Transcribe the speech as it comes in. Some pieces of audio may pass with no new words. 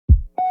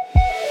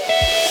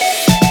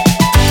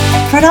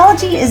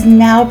Fraudology is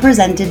now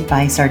presented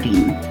by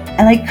Sardine,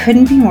 and I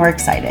couldn't be more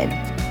excited.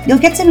 You'll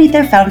get to meet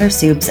their founder,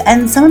 Soups,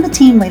 and some of the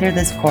team later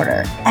this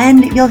quarter,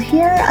 and you'll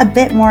hear a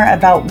bit more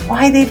about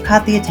why they've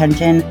caught the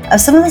attention of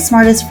some of the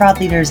smartest fraud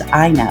leaders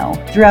I know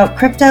throughout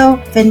crypto,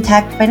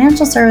 fintech,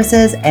 financial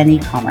services, and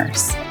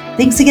e-commerce.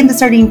 Thanks again to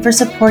Sardine for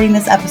supporting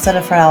this episode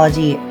of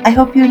Fraudology. I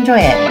hope you enjoy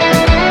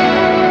it.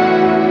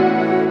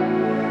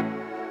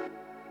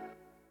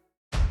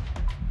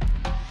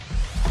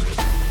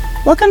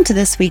 Welcome to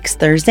this week's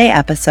Thursday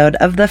episode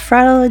of the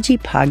Fraudology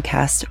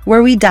podcast,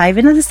 where we dive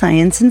into the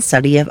science and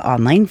study of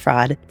online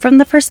fraud from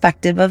the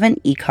perspective of an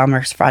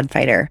e-commerce fraud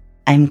fighter.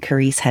 I'm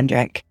Carice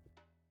Hendrick.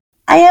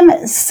 I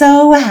am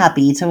so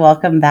happy to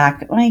welcome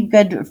back my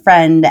good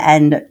friend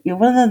and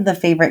one of the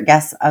favorite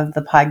guests of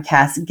the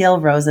podcast, Gil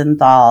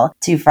Rosenthal,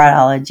 to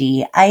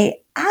Fraudology. I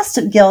asked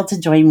Gil to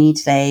join me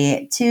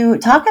today to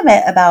talk a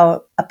bit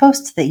about a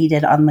post that he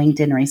did on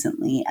LinkedIn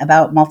recently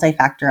about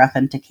multi-factor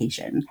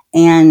authentication.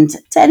 And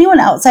to anyone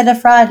outside of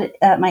fraud,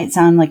 that might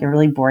sound like a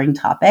really boring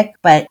topic,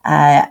 but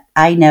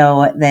I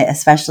know that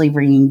especially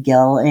bringing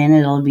Gil in,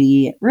 it'll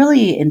be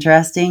really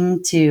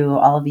interesting to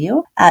all of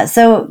you.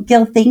 So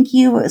Gil, thank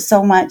you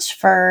so much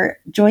for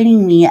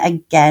joining me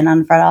again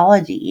on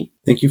Fraudology.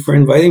 Thank you for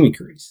inviting me,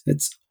 Carice.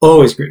 It's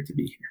always great to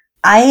be here.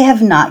 I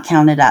have not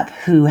counted up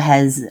who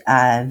has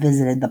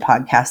visited the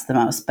podcast the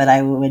most, but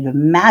I would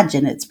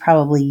imagine it's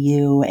probably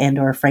you and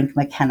or Frank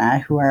McKenna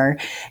who are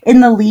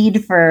in the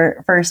lead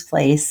for first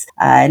place.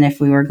 And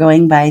if we were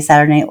going by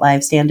Saturday Night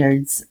Live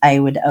standards, I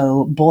would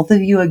owe both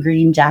of you a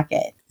green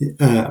jacket.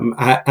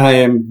 I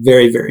am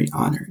very, very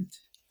honored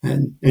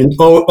and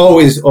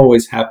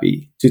always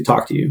happy to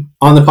talk to you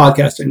on the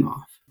podcast and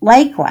off.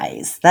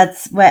 Likewise,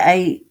 that's what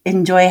I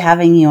enjoy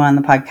having you on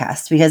the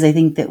podcast, because I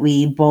think that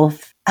we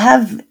both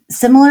have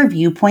similar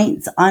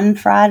viewpoints on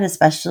fraud,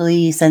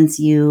 especially since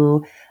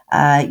you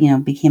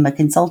became a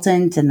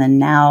consultant and then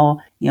now,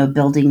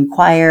 building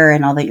Choir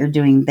and all that you're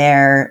doing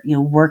there,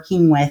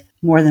 working with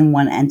more than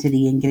one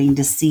entity and getting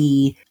to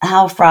see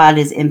how fraud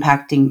is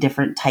impacting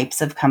different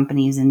types of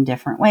companies in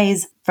different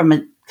ways from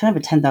a kind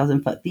of a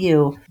 10,000 foot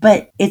view.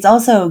 But it's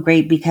also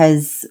great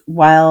because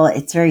while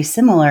it's very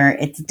similar,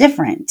 it's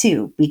different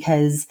too,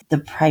 because the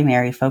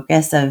primary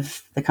focus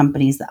of the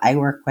companies that I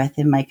work with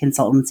in my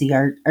consultancy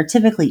are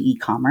typically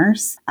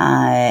e-commerce.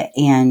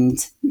 And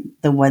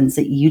the ones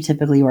that you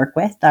typically work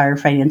with are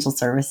financial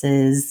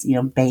services,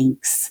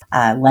 banks,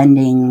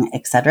 lending,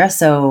 etc.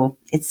 So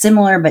it's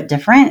similar but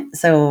different.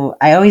 So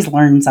I always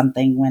learn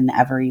something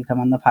whenever you come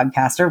on the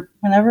podcast or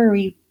whenever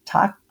we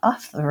talk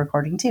off the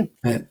recording too.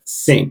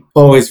 Same.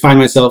 Always find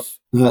myself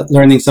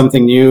learning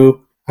something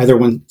new, either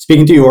when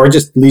speaking to you or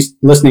just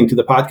listening to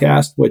the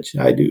podcast, which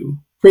I do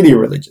pretty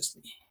religiously.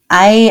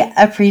 I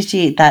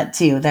appreciate that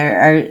too. There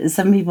are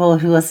some people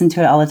who listen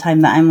to it all the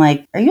time that I'm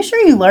like, are you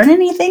sure you learn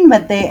anything?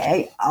 But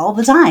all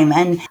the time.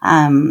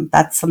 And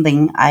that's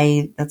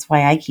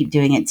why I keep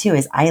doing it too,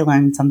 is I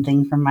learn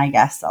something from my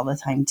guests all the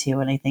time too.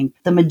 And I think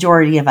the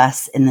majority of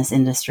us in this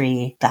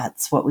industry,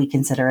 that's what we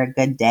consider a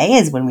good day,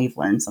 is when we've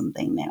learned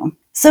something new.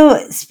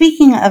 So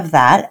speaking of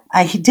that,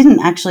 I didn't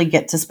actually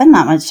get to spend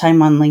that much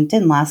time on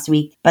LinkedIn last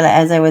week, but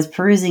as I was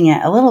perusing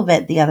it a little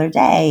bit the other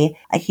day,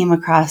 I came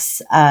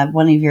across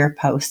one of your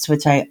posts,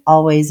 which I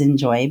always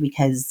enjoy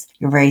because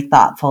you're very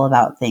thoughtful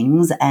about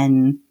things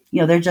and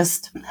they're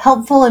just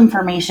helpful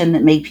information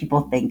that make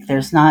people think.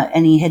 There's not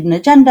any hidden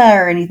agenda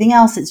or anything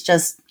else. It's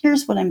just,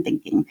 here's what I'm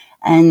thinking.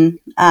 And,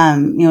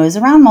 it was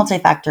around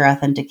multi-factor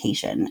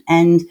authentication.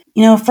 And,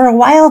 for a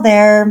while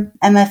there,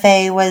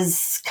 MFA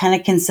was kind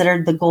of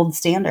considered the gold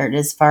standard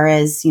as far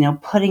as,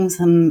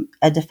 putting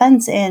a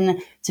defense in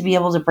to be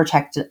able to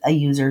protect a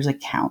user's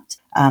account.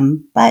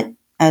 But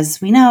as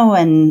we know,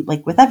 and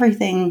like with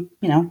everything,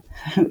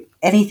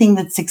 anything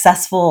that's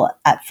successful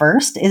at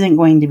first isn't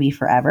going to be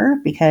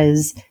forever,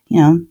 because,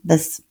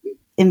 this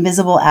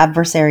invisible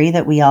adversary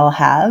that we all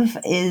have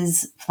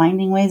is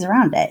finding ways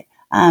around it.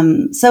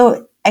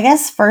 So I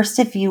guess first,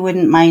 if you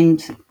wouldn't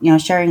mind,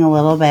 sharing a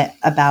little bit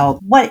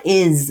about what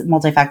is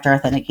multi-factor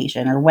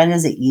authentication, or when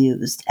is it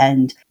used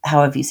and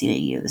how have you seen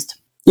it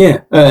used?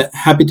 Yeah,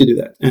 happy to do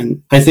that.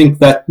 And I think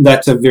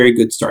that's a very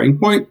good starting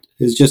point,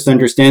 is just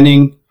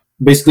understanding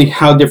basically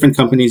how different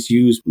companies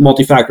use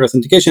multi-factor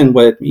authentication and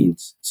what it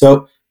means.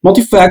 So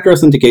multi-factor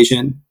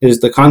authentication is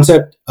the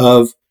concept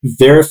of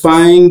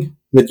verifying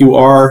that you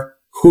are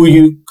who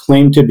you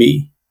claim to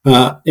be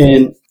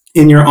in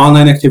your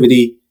online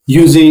activity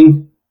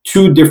using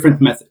two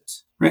different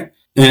methods, right?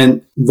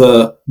 And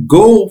the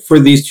goal for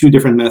these two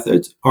different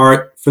methods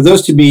are for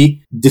those to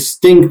be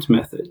distinct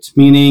methods,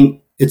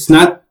 meaning it's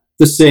not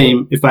the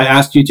same if I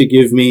asked you to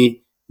give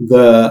me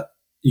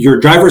your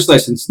driver's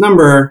license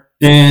number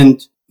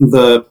and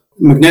the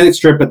magnetic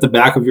strip at the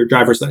back of your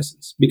driver's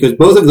license, because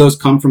both of those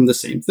come from the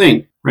same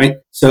thing, right?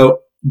 So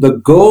the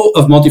goal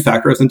of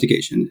multi-factor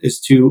authentication is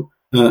to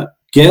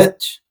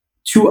get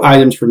two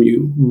items from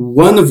you,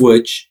 one of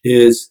which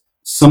is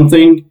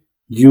something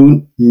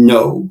you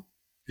know,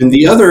 and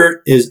the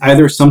other is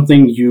either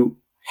something you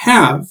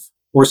have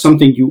or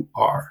something you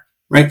are,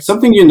 right?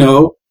 Something you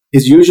know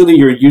is usually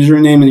your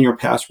username and your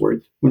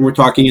password when we're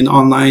talking in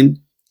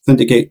online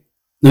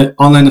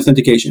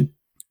authentication.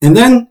 And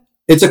then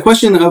it's a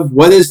question of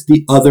what is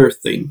the other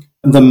thing.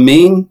 The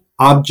main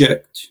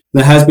object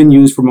that has been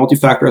used for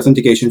multi-factor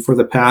authentication for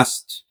the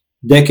past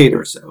decade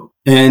or so,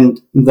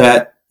 and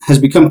that has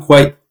become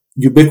quite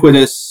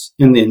ubiquitous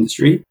in the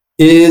industry,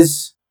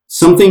 is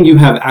something you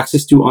have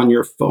access to on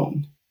your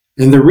phone.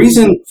 And the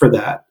reason for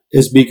that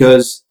is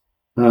because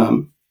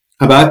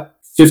about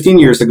 15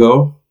 years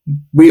ago,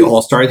 we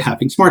all started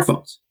having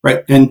smartphones,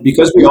 right? And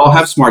because we all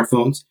have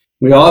smartphones,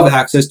 we all have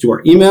access to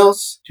our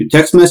emails, to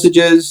text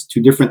messages,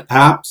 to different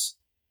apps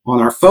on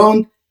our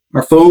phone.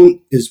 Our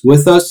phone is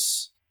with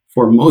us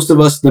for most of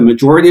us the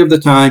majority of the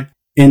time,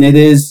 and it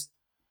is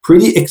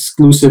pretty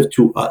exclusive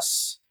to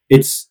us.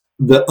 It's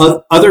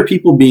the other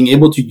people being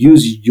able to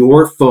use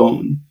your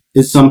phone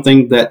is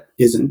something that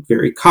isn't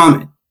very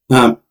common.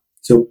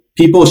 So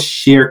people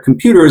share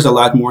computers a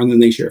lot more than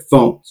they share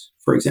phones,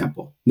 for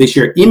example. They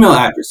share email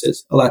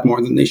addresses a lot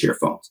more than they share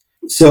phones.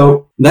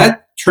 So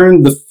that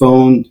turned the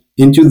phone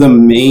into the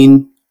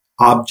main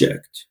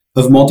object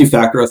of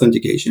multi-factor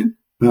authentication.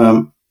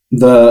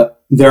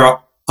 There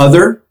are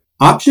other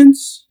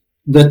options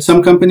that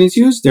some companies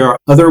use. There are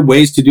other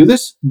ways to do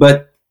this,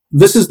 but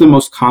this is the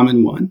most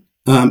common one.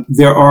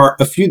 There are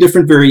a few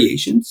different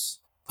variations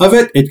of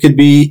it. It could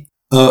be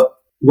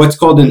what's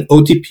called an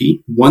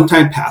OTP,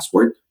 one-time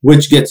password,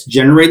 which gets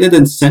generated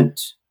and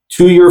sent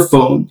to your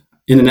phone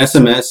in an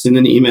SMS, in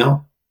an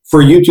email,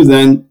 for you to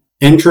then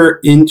enter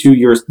into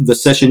the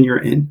session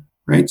you're in,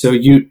 right? So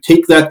you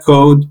take that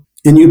code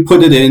and you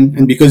put it in,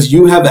 and because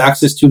you have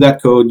access to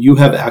that code, you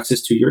have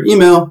access to your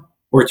email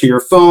or to your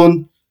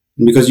phone.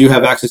 And because you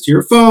have access to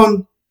your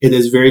phone, it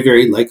is very,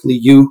 very likely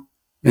you.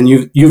 And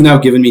you've now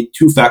given me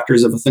 2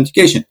 factors of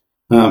authentication.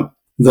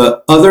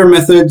 The other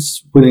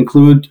methods would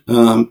include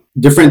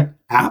different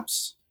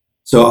apps.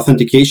 So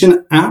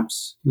authentication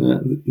apps,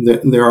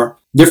 there are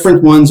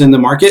different ones in the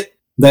market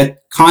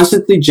that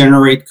constantly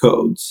generate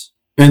codes.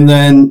 And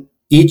then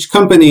each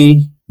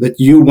company that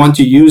you want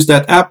to use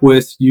that app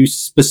with, you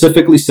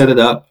specifically set it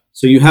up.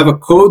 So you have a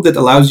code that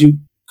allows you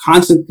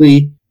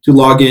constantly to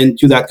log in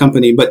to that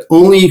company, but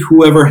only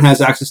whoever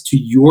has access to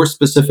your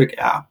specific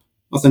app,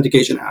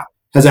 authentication app,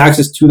 has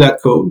access to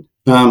that code.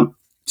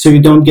 So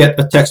you don't get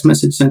a text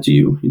message sent to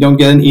you. You don't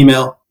get an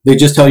email. They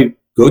just tell you,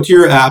 go to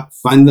your app,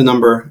 find the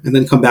number, and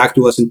then come back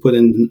to us and put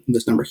in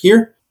this number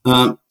here.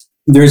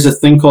 There's a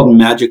thing called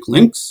magic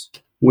links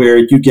where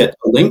you get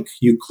a link.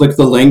 You click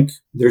the link.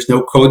 There's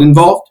no code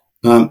involved,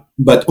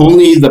 but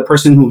only the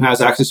person who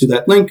has access to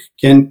that link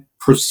can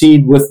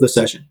proceed with the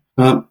session.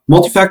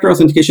 Multi-factor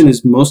authentication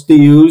is mostly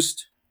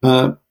used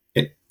at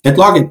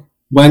login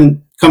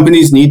when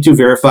companies need to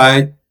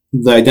verify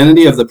the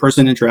identity of the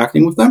person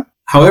interacting with them.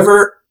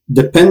 However,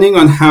 depending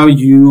on how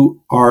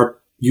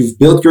you've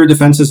built your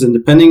defenses and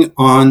depending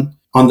on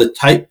the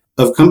type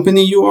of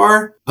company you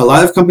are, a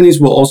lot of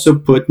companies will also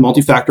put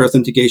multi-factor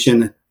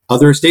authentication at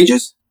other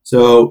stages.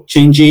 So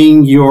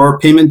changing your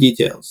payment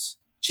details,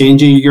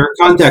 changing your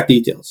contact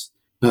details,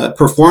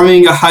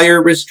 performing a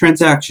higher risk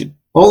transaction.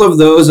 All of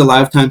those a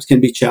lot of times can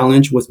be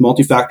challenged with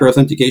multi-factor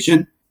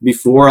authentication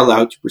before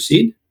allowed to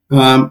proceed.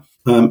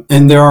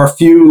 And there are a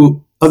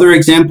few other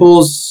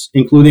examples,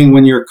 including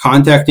when you're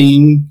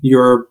contacting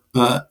your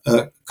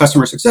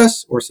customer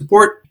success or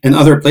support and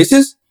other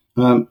places.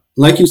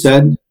 Like you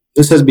said,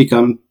 this has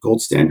become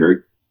gold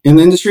standard in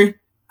the industry.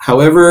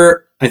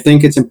 However, I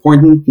think it's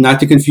important not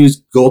to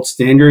confuse gold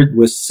standard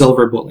with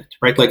silver bullet,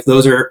 right? Like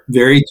those are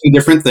very two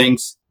different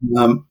things.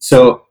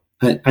 So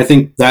I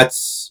think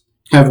that's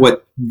kind of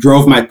what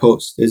drove my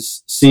post,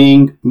 is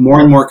seeing more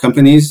and more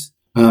companies,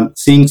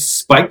 seeing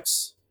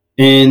spikes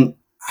in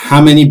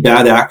how many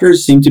bad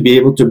actors seem to be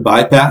able to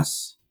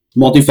bypass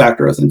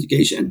multi-factor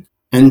authentication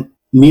and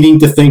needing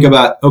to think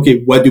about,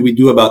 okay, what do we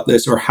do about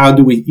this? Or how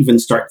do we even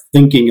start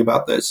thinking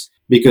about this?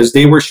 Because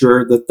they were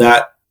sure that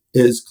that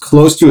is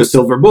close to a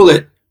silver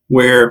bullet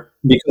where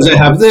because I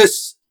have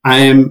this, I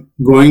am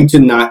going to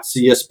not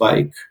see a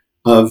spike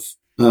of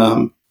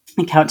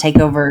account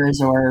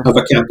takeovers or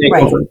account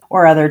takeover. Right,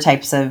 or other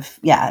types of,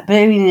 yeah. But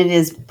I mean, it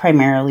is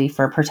primarily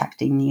for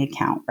protecting the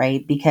account,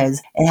 right?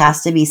 Because it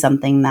has to be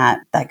something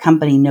that that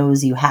company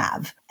knows you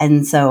have.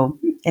 And so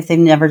if they've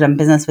never done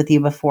business with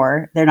you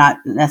before, they're not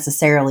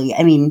necessarily,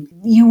 I mean,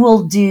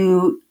 you'll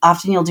do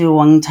a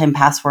one-time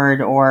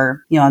password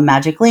or, a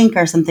magic link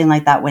or something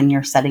like that when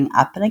you're setting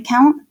up an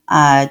account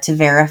to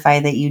verify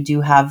that you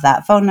do have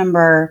that phone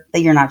number,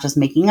 that you're not just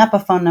making up a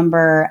phone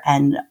number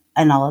and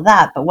all of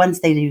that. But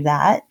once they do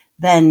that,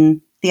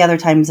 then the other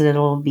times that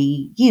it'll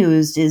be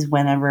used is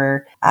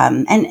whenever,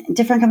 and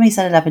different companies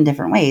set it up in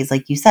different ways.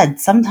 Like you said,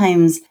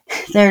 sometimes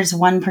there's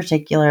one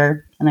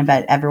particular, and I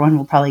bet everyone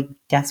will probably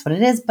guess what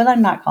it is, but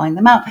I'm not calling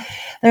them out.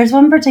 There's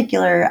one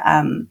particular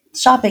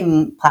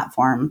shopping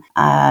platform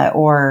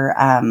or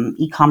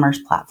e-commerce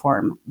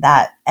platform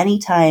that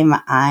anytime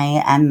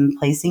I am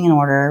placing an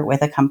order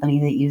with a company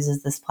that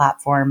uses this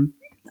platform,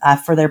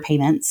 for their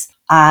payments,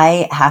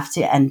 I have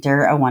to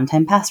enter a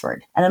one-time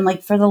password. And I'm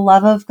like, for the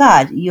love of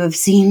God, you have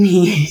seen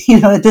me,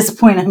 at this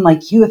point, I'm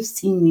like, you have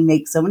seen me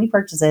make so many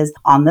purchases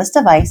on this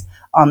device,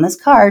 on this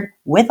card,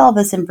 with all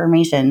this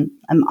information.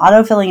 I'm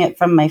autofilling it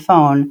from my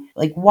phone.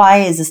 Like, why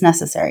is this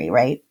necessary,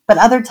 right? But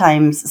other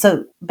times,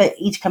 but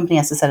each company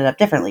has to set it up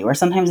differently, where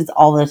sometimes it's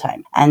all the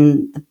time.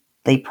 And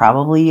they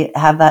probably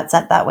have that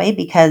set that way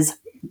because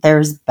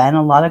there's been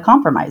a lot of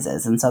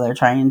compromises. And so they're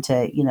trying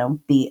to,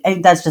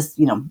 that's just,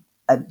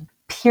 a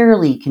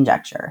purely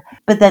conjecture.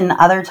 But then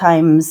other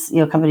times,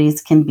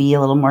 companies can be a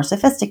little more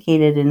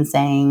sophisticated in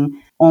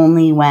saying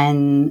only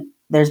when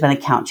there's been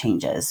account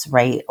changes,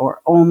 right?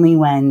 Or only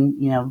when,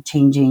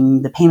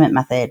 changing the payment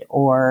method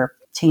or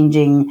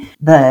changing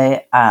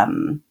the,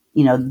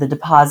 the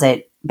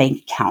deposit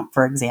bank account,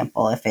 for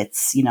example, if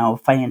it's,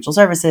 financial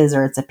services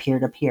or it's a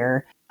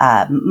peer-to-peer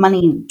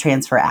money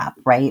transfer app,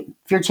 right?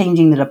 If you're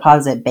changing the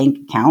deposit bank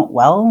account,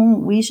 well,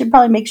 we should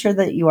probably make sure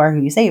that you are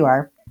who you say you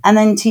are. And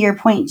then to your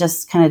point,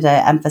 just kind of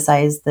to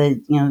emphasize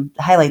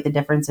highlight the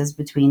differences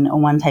between a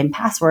one-time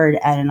password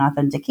and an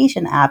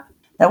authentication app.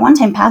 That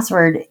one-time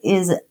password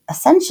is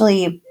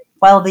essentially,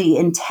 while the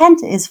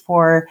intent is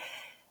for,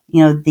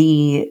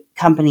 the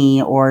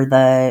company or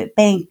the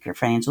bank or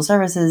financial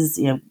services,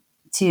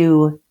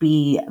 to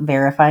be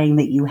verifying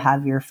that you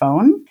have your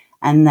phone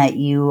and that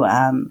you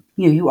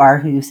are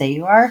who you say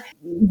you are.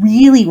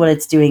 Really what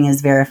it's doing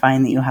is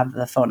verifying that you have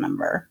the phone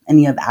number and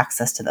you have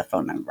access to the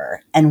phone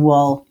number. And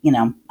we'll,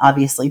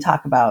 obviously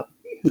talk about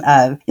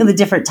the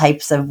different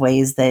types of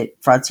ways that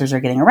fraudsters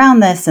are getting around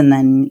this, and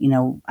then,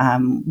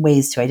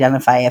 ways to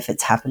identify if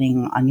it's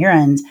happening on your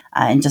end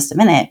in just a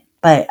minute.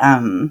 But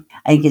I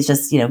think it's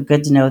just,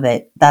 good to know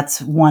that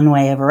that's one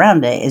way of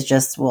around it is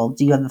just, well,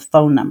 do you have the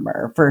phone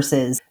number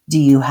versus do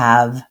you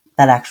have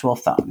that actual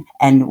phone?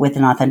 And with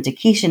an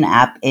authentication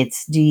app,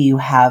 it's do you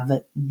have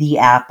the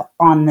app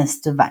on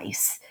this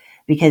device?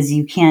 Because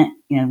you can't,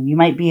 you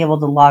might be able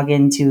to log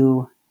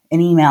into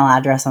an email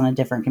address on a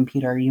different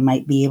computer. You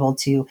might be able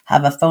to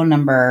have a phone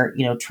number,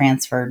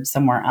 transferred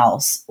somewhere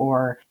else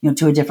or,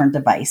 to a different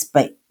device,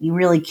 but you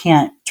really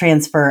can't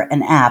transfer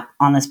an app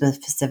on a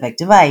specific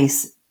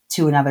device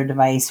to another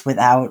device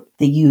without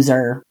the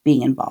user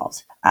being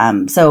involved.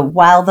 So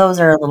while those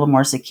are a little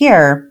more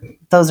secure,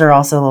 those are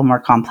also a little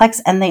more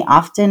complex, and they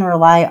often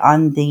rely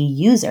on the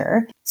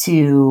user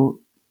to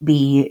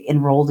be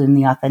enrolled in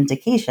the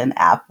authentication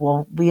app.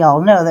 Well, we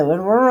all know that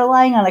when we're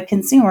relying on a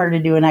consumer to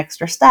do an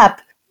extra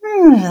step,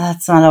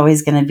 that's not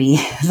always going to be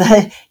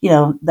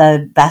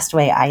the best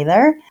way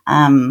either.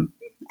 And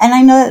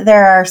I know that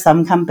there are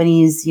some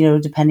companies,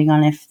 depending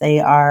on if they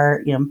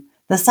are,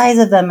 the size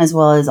of them as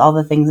well as all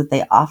the things that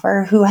they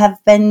offer, who have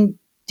been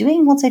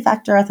doing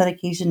multi-factor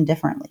authentication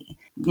differently.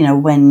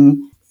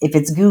 If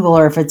it's Google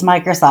or if it's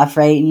Microsoft,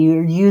 right,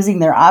 you're using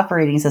their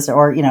operating system,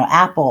 or,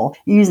 Apple,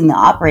 you're using the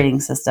operating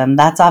system,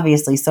 that's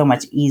obviously so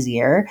much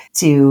easier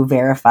to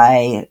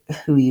verify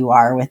who you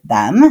are with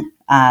them.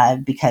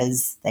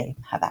 Because they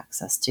have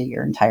access to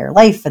your entire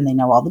life and they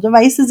know all the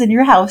devices in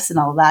your house and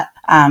all that,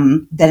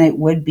 than it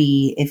would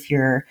be if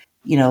you're,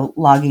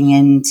 logging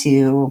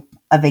into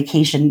a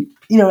vacation,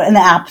 an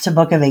app to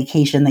book a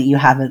vacation that you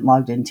haven't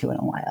logged into in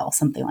a while,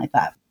 something like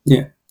that.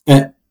 Yeah.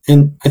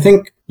 And I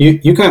think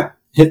you kind of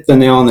hit the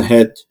nail on the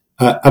head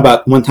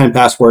about one-time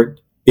password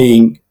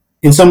being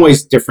in some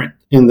ways different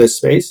in this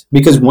space,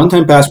 because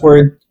one-time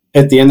password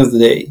at the end of the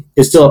day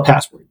is still a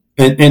password.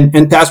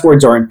 And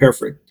passwords are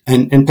imperfect,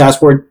 and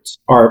passwords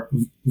are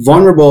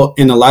vulnerable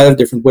in a lot of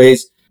different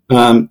ways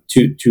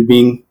to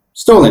being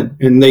stolen.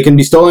 And they can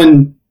be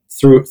stolen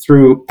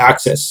through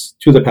access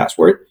to the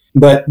password,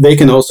 but they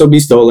can also be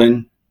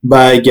stolen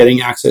by getting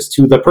access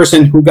to the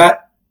person who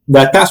got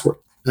that password.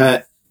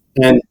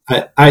 And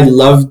I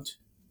loved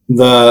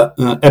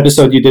the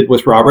episode you did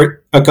with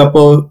Robert a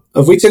couple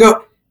of weeks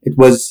ago. It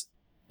was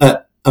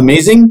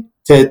amazing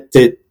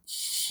to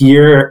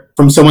hear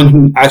from someone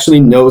who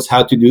actually knows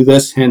how to do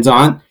this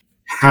hands-on,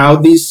 how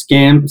these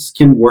scams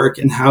can work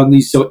and how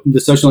the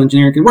social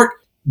engineering can work.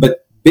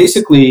 But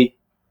basically,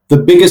 the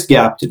biggest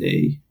gap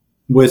today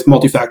with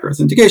multi-factor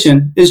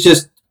authentication is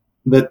just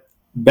that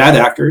bad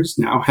actors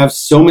now have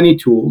so many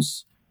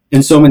tools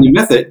and so many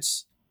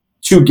methods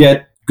to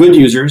get good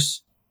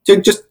users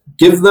to just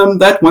give them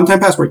that one-time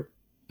password.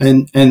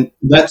 And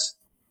that's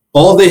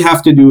all they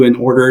have to do in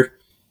order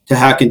to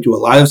hack into a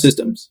lot of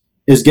systems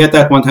is get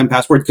that one-time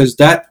password, because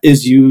that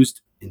is used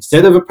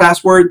instead of a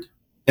password,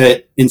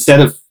 instead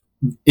of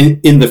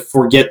in the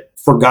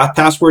forgot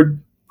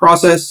password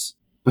process,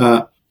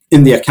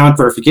 in the account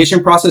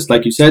verification process,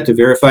 like you said, to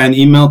verify an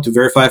email, to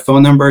verify a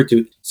phone number.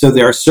 So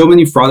there are so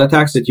many fraud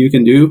attacks that you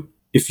can do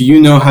if you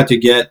know how to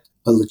get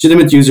a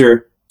legitimate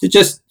user to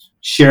just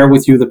share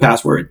with you the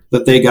password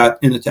that they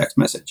got in a text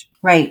message.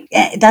 Right.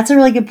 That's a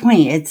really good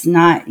point. It's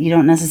not, you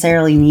don't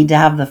necessarily need to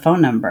have the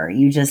phone number.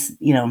 You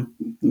just,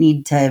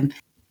 need to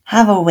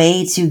have a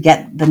way to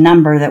get the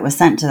number that was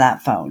sent to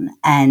that phone.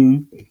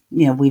 And,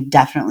 we've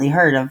definitely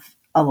heard of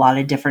a lot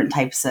of different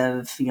types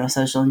of,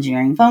 social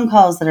engineering phone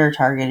calls that are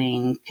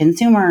targeting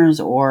consumers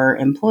or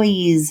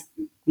employees.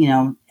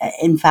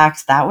 In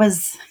fact, that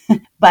was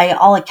by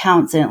all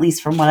accounts, and at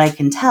least from what I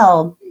can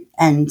tell,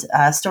 and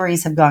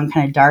stories have gone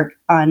kind of dark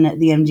on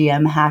the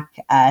MGM hack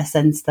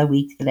since the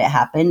week that it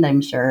happened.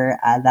 I'm sure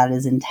that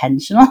is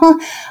intentional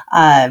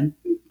uh,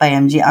 by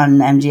on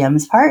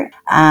MGM's part.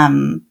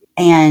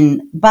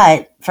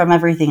 But from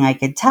everything I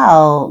could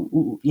tell,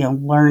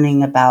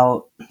 learning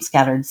about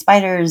Scattered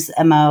Spider's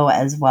MO,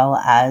 as well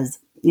as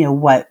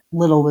what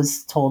little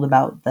was told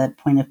about the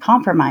point of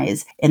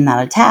compromise in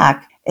that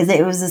attack, is that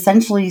it was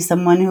essentially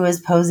someone who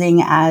was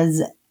posing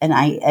as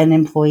an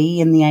employee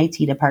in the IT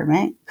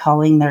department,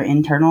 calling their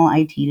internal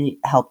IT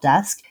help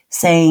desk,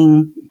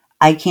 saying,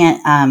 I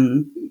can't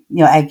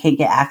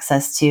get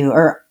access to,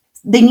 or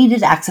they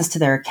needed access to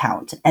their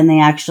account, and they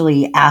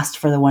actually asked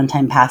for the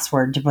one-time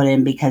password to put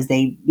in because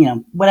they,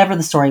 whatever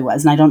the story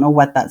was, and I don't know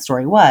what that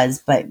story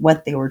was, but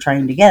what they were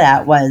trying to get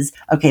at was,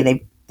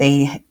 okay,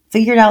 they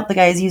figured out the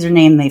guy's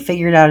username, they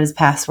figured out his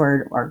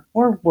password,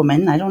 or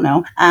woman, I don't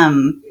know.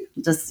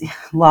 Just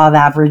law of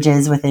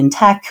averages within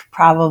tech,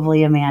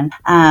 probably a man.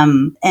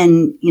 And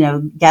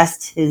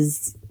guessed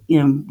his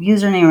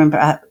username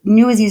and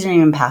knew his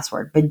username and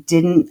password, but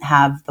didn't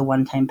have the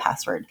one-time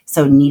password.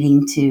 So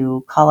needing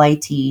to call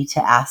IT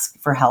to ask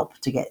for help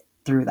to get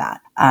through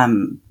that.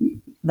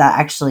 That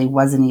actually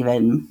wasn't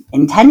even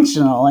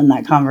intentional in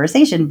that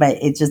conversation, but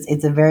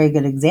it's a very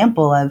good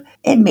example of,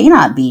 it may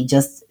not be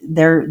just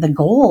the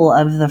goal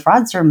of the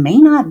fraudster may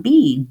not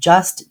be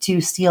just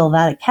to steal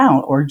that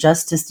account, or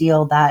just to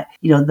steal that,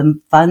 the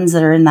funds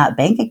that are in that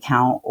bank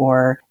account,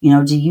 or,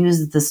 to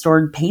use the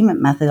stored payment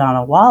method on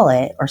a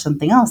wallet or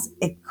something else.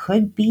 It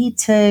could be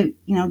to,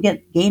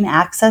 gain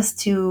access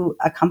to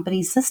a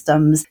company's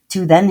systems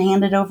to then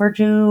hand it over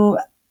to,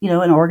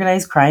 an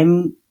organized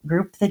crime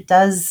group that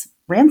does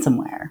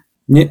ransomware.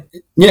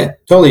 Yeah,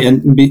 totally.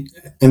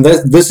 And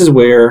this is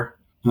where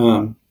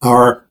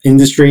our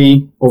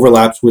industry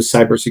overlaps with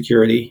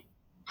cybersecurity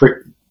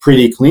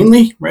pretty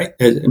cleanly, right?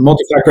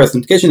 Multi-factor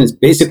authentication is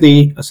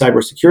basically a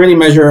cybersecurity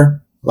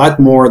measure, a lot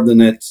more than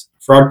its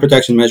fraud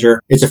protection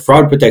measure. It's a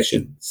fraud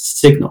protection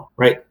signal,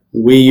 right?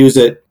 We use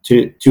it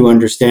to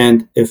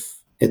understand if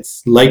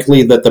it's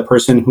likely that the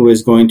person who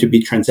is going to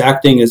be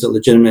transacting is a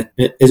legitimate,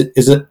 is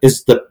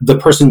the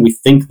person we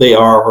think they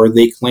are or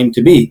they claim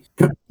to be.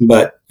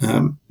 But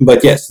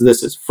yes,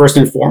 this is first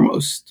and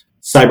foremost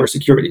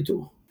cybersecurity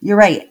tool. You're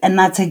right. And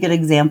that's a good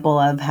example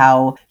of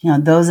how,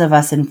 those of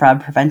us in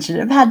fraud prevention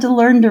have had to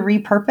learn to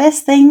repurpose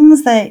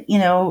things that,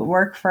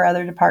 work for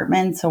other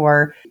departments,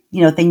 or,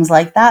 things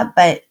like that.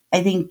 But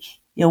I think,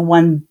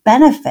 one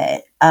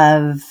benefit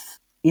of,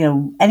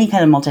 any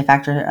kind of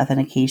multi-factor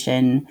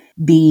authentication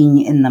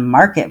being in the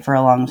market for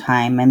a long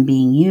time and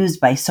being used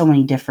by so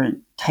many different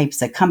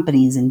types of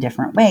companies in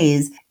different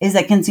ways is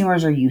that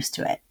consumers are used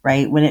to it,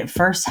 right? When it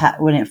first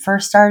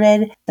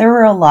started, there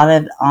were a lot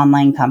of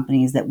online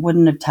companies that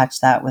wouldn't have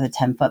touched that with a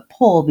 10-foot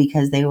pole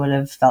because they would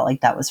have felt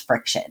like that was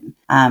friction.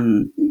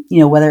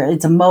 Whether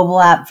it's a mobile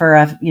app for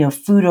a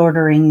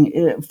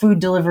food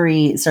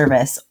delivery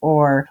service,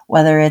 or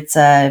whether it's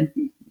a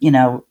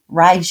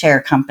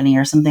rideshare company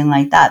or something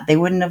like that, they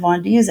wouldn't have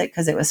wanted to use it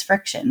because it was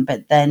friction.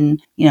 But then,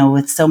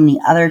 with so many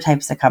other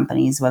types of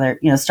companies, whether,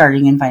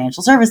 starting in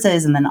financial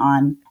services and then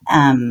on,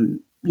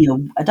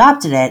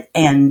 adopted it.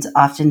 And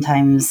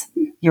oftentimes,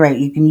 you're right,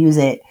 you can use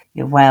it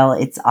while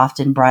it's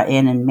often brought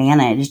in and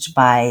managed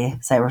by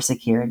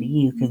cybersecurity.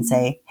 You can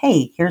say,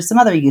 hey, here's some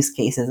other use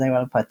cases I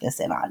want to put this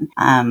in on.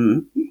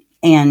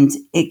 And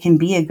it can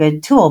be a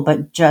good tool,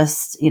 but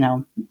just,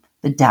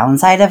 the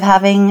downside of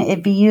having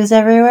it be used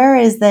everywhere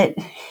is that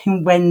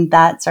when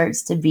that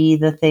starts to be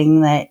the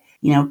thing that,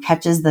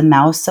 catches the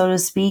mouse, so to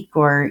speak,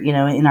 or,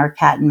 in our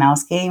cat and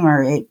mouse game,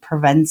 or it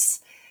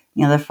prevents,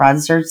 the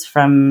fraudsters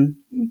from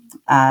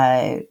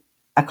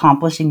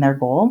accomplishing their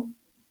goal,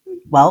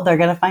 well, they're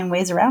going to find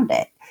ways around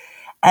it.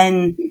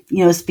 And,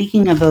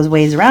 speaking of those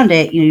ways around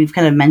it, you've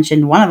kind of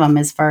mentioned one of them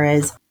as far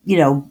as,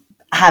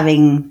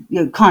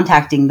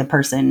 contacting the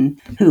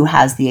person who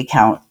has the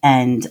account,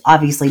 and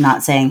obviously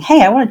not saying,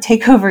 hey, I want to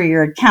take over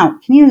your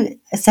account. Can you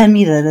send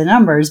me the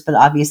numbers? But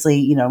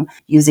obviously,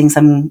 using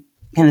some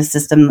kind of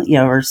system,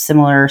 or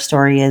similar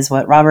story as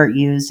what Robert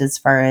used, as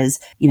far as,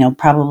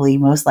 probably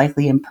most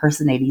likely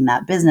impersonating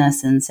that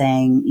business and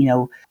saying,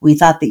 we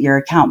thought that your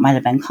account might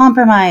have been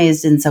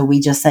compromised, and so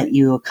we just sent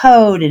you a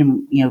code,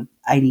 and,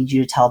 I need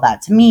you to tell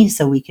that to me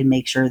so we can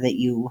make sure that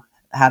you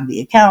have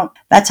the account,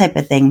 that type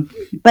of thing.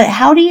 But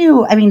how do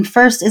you,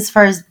 first, as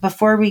far as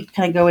before we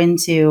kind of go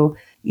into,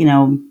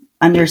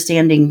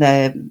 understanding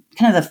the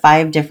kind of the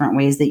 5 different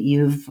ways that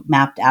you've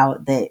mapped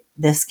out that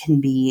this can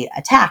be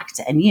attacked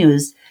and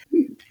used,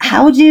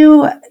 how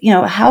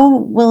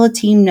will a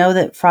team know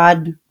that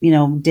fraud,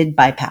 did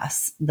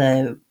bypass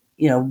the,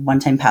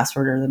 one-time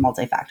password or the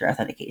multi-factor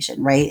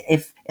authentication, right?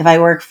 If I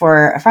work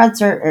for a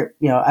fraudster, or,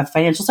 a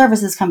financial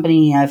services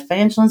company, a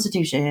financial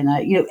institution,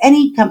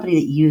 any company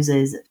that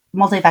uses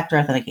multi-factor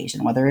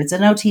authentication, whether it's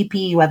an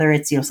OTP, whether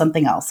it's,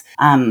 something else,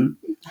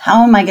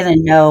 how am I going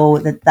to know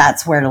that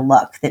that's where to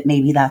look, that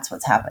maybe that's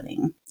what's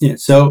happening? Yeah.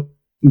 So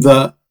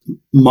the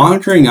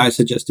monitoring I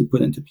suggest to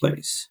put into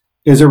place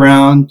is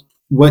around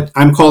what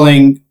I'm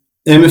calling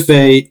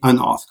MFA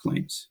unauth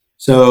claims.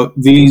 So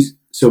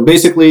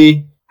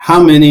basically,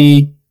 how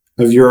many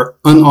of your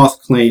unauth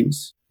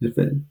claims,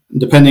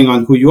 depending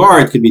on who you are,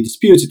 it could be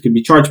disputes, it could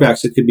be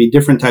chargebacks, it could be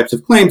different types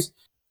of claims,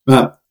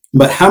 but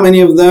how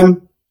many of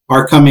them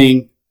are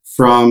coming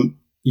from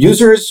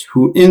users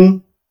who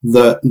in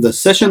the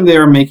session they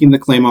are making the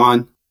claim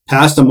on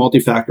passed a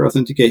multi-factor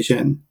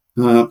authentication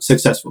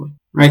successfully,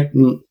 right?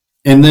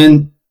 And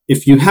then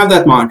if you have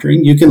that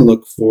monitoring, you can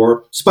look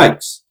for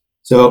spikes.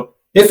 So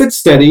if it's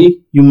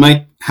steady, you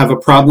might have a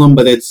problem,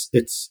 but it's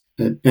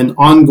an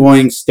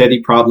ongoing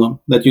steady problem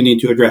that you need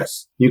to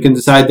address. You can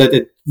decide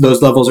that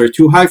those levels are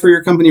too high for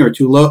your company or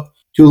too low,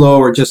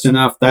 or just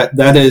enough.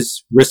 That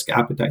is risk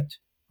appetite,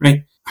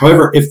 right?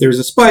 However, if there's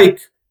a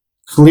spike,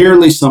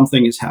 clearly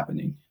something is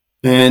happening.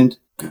 And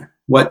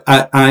what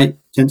I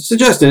tend to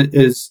suggest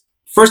is,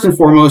 first and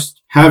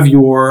foremost, have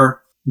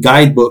your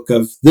guidebook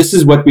of this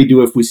is what we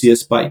do if we see a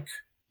spike,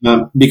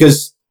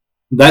 because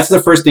that's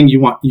the first thing you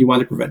want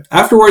to prevent.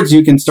 Afterwards,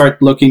 you can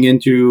start looking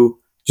into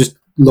just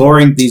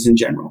lowering these in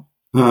general.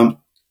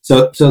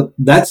 So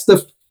that's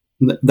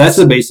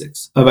the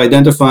basics of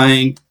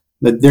identifying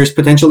that there's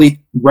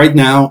potentially right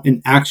now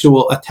an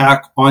actual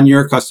attack on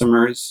your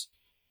customers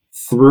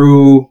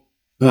through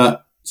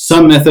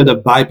some method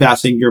of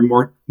bypassing your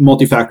more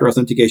multi-factor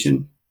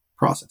authentication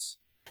process.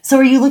 So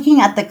are you looking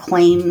at the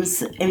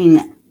claims? I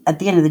mean, at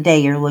the end of the day,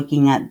 you're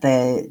looking at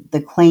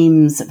the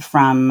claims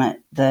from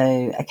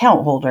the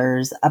account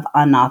holders of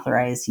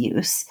unauthorized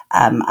use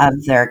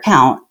of their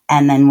account.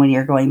 And then when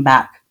you're going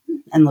back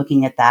and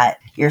looking at that,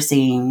 you're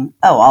seeing,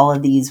 all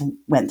of these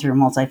went through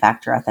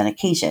multi-factor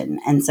authentication.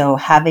 And so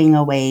having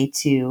a way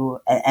to,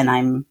 and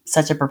I'm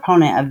such a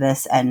proponent of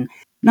this and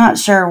not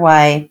sure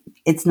why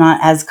it's not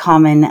as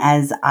common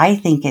as I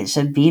think it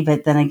should be.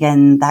 But then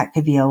again, that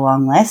could be a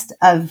long list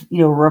of,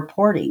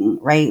 reporting,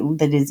 right?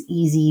 That is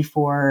easy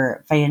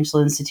for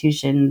financial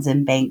institutions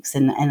and banks.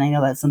 And I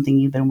know that's something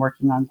you've been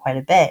working on quite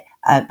a bit,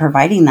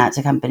 providing that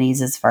to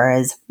companies as far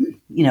as,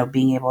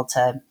 being able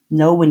to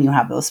know when you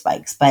have those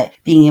spikes, but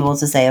being able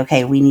to say,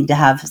 okay, we need to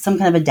have some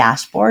kind of a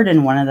dashboard.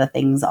 And one of the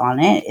things on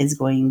it is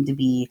going to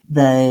be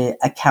the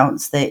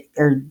accounts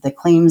or the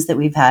claims that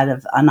we've had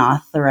of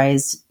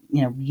unauthorized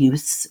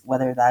use,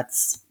 whether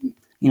that's,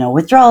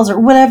 withdrawals or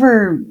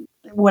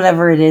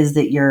whatever it is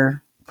that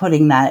you're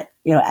putting that,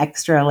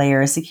 extra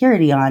layer of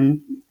security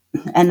on,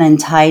 and then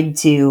tied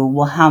to,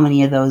 well, how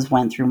many of those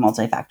went through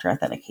multi-factor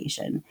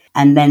authentication?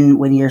 And then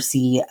when you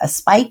see a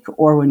spike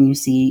or when you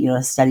see,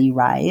 a steady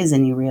rise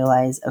and you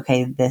realize,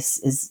 okay, this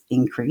is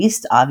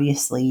increased,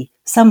 obviously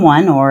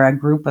someone or a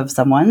group of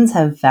someone's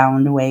have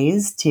found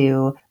ways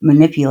to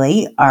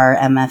manipulate our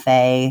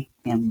MFA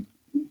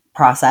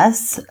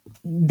process,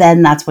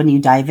 then that's when you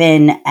dive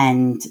in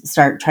and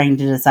start trying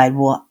to decide,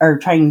 or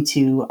trying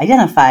to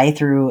identify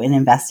through an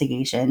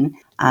investigation,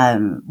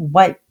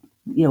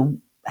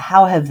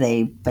 how have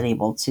they been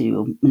able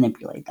to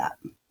manipulate that?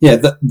 Yeah,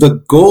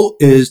 the goal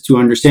is to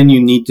understand.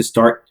 You need to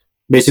start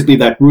basically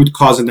that root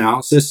cause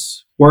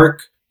analysis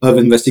work of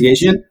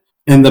investigation.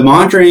 And the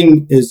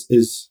monitoring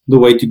is the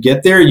way to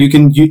get there. You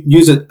can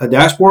use a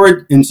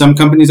dashboard. In some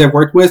companies I've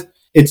worked with,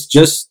 it's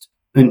just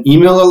an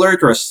email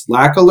alert or a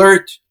Slack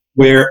alert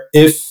where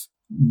if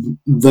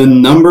the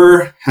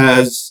number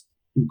has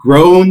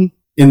grown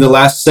in the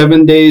last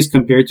 7 days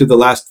compared to the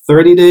last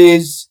 30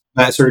 days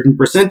by a certain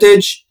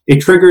percentage,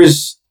 it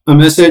triggers a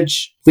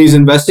message, please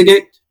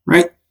investigate,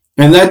 right?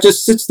 And that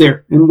just sits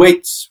there and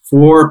waits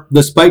for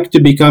the spike to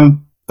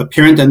become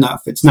apparent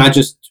enough. It's not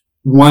just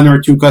one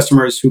or two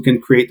customers who can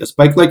create a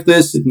spike like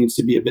this. It needs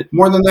to be a bit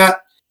more than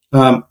that.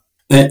 And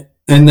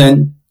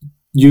then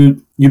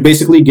you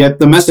basically get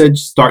the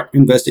message, start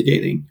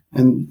investigating.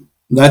 And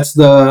that's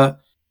that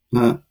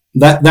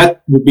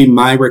would be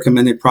my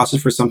recommended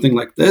process for something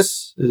like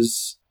this.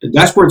 Is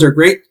dashboards are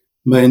great,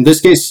 but in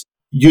this case,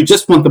 you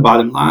just want the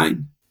bottom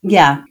line.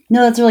 Yeah,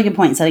 no, that's a really good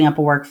point. Setting up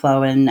a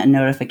workflow and a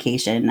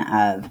notification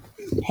of,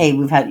 hey,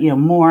 we've had,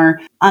 more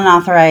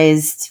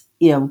unauthorized,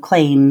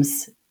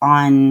 claims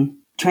on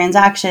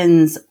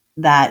transactions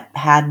that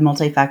had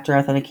multi-factor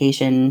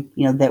authentication,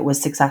 that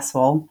was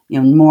successful,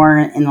 more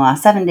in the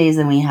last 7 days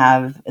than we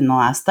have in the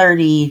last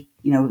 30,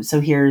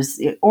 so here's,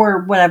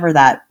 or whatever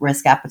that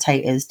risk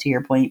appetite is, to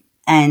your point.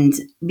 And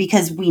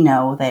because we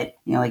know that,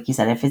 like you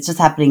said, if it's just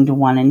happening to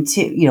 1 and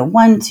 2,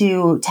 1,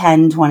 2,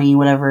 10, 20,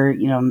 whatever,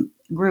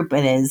 group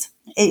it is,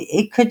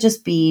 it could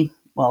just be,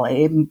 well,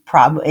 it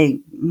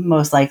probably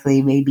most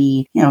likely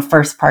maybe,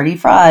 first party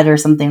fraud or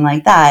something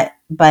like that.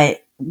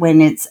 But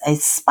when it's a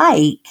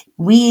spike,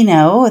 we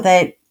know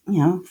that,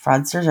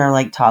 fraudsters are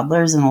like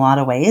toddlers in a lot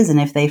of ways. And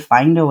if they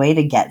find a way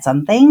to get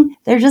something,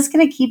 they're just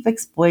going to keep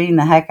exploiting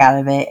the heck out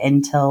of it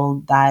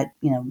until that,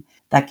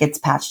 that gets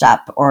patched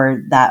up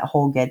or that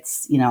hole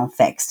gets,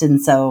 fixed. And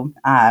so,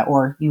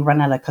 or you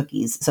run out of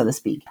cookies, so to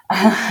speak,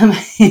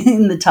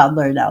 in the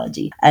toddler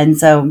analogy. And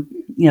so,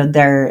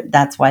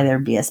 that's why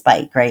there'd be a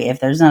spike, right?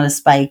 If there's not a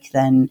spike,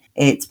 then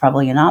it's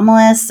probably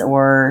anomalous,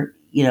 or,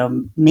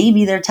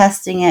 maybe they're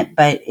testing it,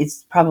 but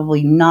it's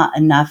probably not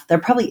enough. There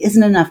probably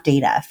isn't enough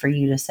data for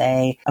you to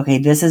say, okay,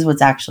 this is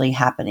what's actually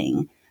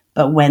happening.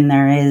 But when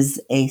there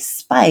is a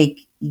spike,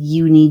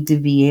 you need to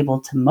be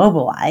able to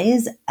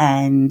mobilize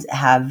and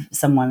have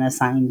someone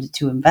assigned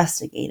to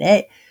investigate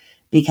it,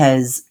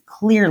 because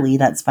clearly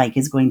that spike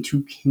is going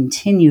to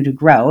continue to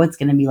grow. It's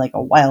going to be like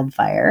a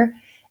wildfire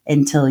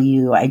until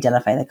you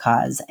identify the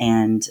cause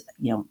and,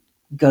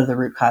 go to the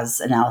root cause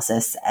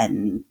analysis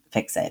and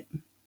fix it.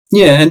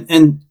 Yeah,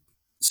 and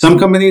some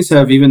companies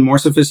have even more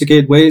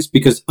sophisticated ways,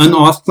 because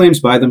unauth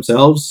claims by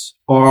themselves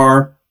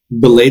are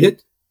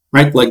belated,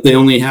 right? Like they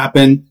only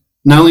happen,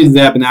 not only do they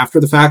happen after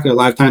the fact, a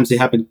lot of times they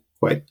happen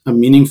quite a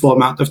meaningful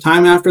amount of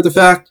time after the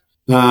fact.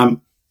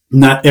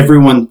 Not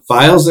everyone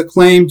files a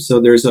claim,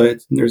 so there's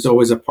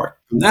always a part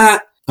from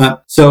that.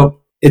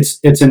 So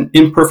it's an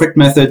imperfect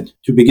method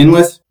to begin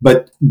with,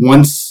 but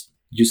once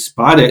you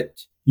spot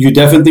it, you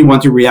definitely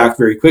want to react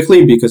very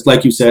quickly, because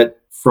like you said,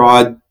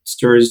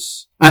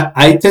 fraudsters,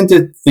 I tend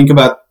to think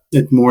about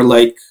it more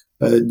like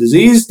a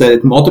disease, that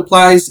it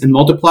multiplies and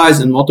multiplies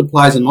and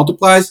multiplies and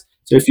multiplies.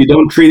 So if you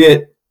don't treat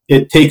it,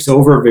 it takes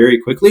over very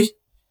quickly.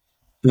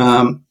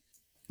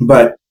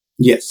 But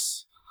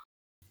yes.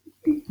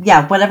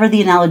 Yeah, whatever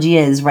the analogy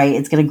is, right?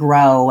 It's going to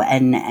grow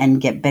and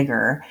get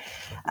bigger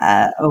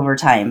over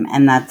time.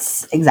 And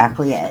that's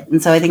exactly it.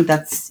 And so I think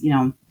that's,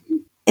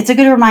 it's a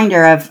good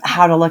reminder of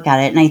how to look at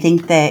it. And I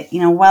think that,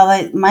 while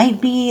it might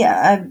be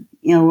a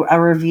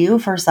review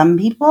for some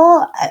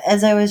people,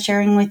 as I was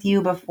sharing with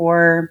you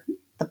before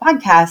the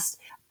podcast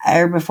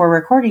or before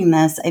recording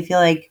this, I feel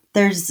like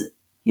there's,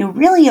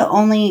 really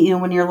only,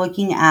 when you're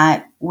looking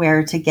at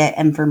where to get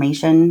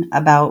information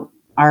about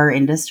our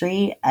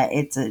industry,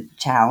 it's a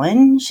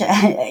challenge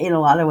in a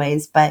lot of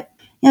ways, but,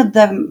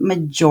 the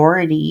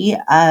majority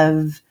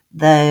of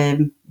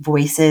the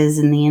voices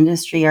in the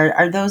industry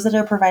are those that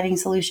are providing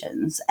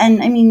solutions.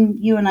 And I mean,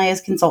 you and I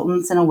as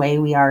consultants, in a way,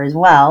 we are as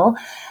well.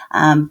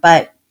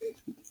 But,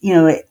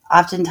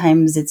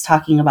 oftentimes it's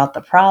talking about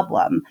the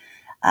problem.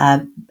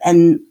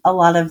 And a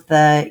lot of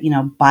the,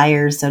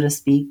 buyers, so to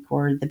speak,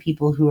 or the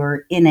people who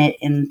are in it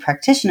and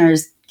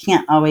practitioners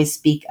can't always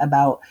speak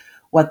about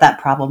what that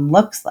problem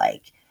looks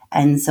like.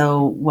 And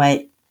so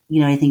what,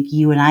 I think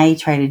you and I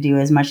try to do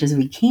as much as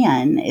we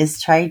can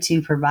is try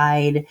to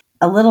provide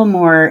a little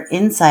more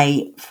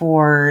insight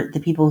for the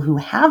people who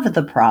have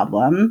the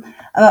problem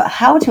about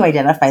how to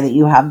identify that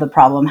you have the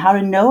problem, how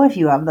to know if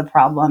you have the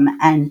problem,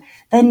 and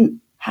then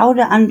how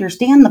to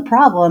understand the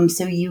problem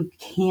so you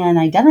can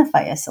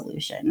identify a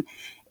solution.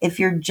 If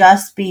you're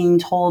just being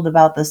told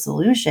about the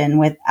solution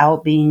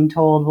without being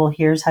told, well,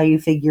 here's how you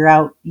figure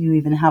out you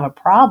even have a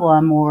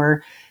problem,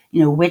 or,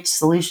 which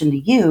solution to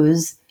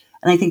use.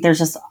 And I think there's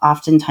just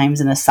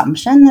oftentimes an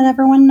assumption that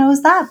everyone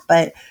knows that,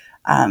 but,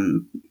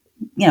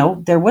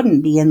 there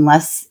wouldn't be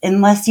unless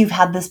you've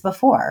had this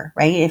before,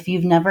 right? If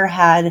you've never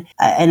had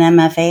an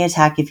MFA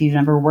attack, if you've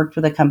never worked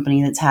with a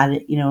company that's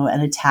had,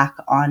 an attack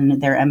on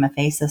their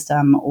MFA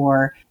system,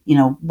 or,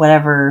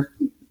 whatever,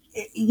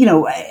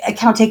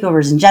 account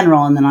takeovers in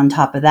general. And then on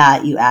top of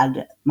that, you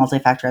add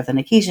multi-factor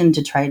authentication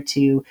to try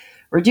to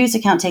reduce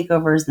account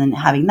takeovers. Then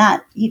having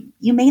that,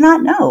 you may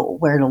not know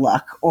where to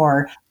look,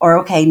 or,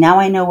 okay, now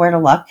I know where to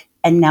look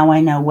and now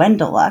I know when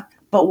to look.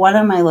 But what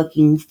am I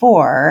looking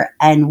for,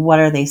 and what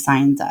are they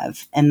signs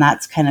of? And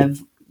that's kind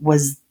of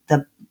was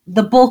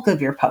the bulk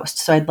of your post.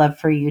 So I'd love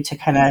for you to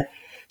kind of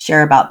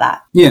share about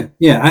that. Yeah.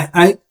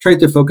 I tried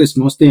to focus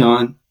mostly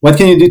on what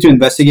can you do to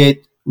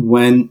investigate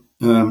when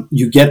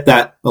you get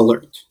that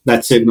alert,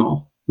 that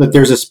signal that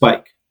there's a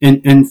spike,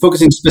 and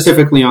focusing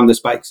specifically on the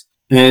spikes.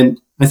 And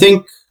I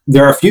think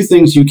there are a few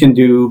things you can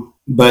do,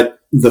 but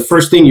the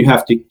first thing you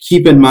have to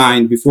keep in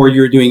mind before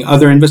you're doing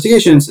other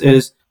investigations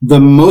is the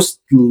most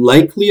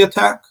likely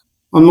attack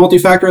on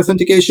multi-factor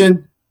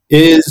authentication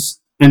is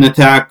an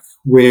attack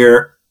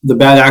where the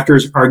bad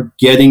actors are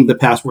getting the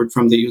password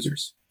from the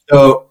users.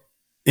 So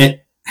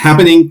it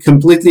happening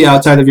completely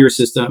outside of your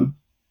system,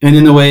 and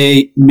in a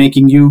way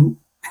making you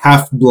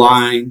half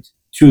blind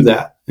to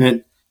that.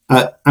 And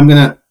I'm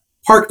going to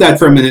park that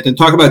for a minute and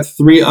talk about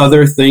three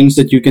other things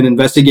that you can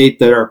investigate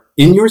that are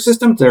in your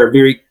system that are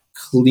very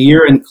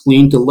clear and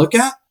clean to look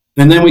at.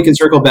 And then we can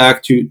circle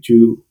back to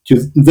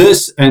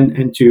this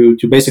and to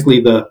basically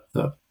the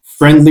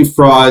friendly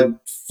fraud,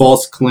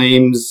 false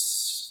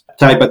claims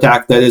type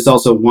attack that is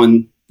also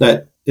one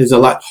that is a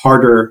lot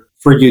harder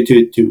for you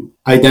to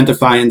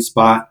identify and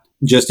spot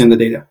just in the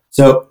data.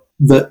 So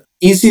the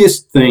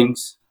easiest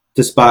things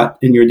to spot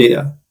in your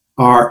data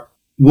are,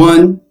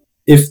 one,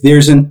 if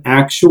there's an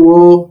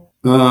actual,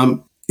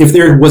 if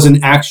there was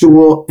an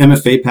actual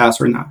MFA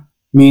pass or not.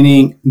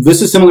 Meaning,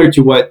 this is similar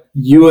to what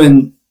you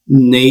and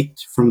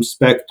Nate from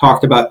Spec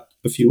talked about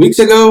a few weeks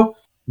ago.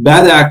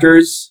 Bad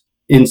actors,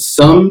 in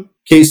some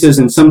cases,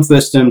 in some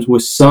systems,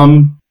 with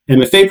some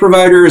MFA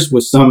providers,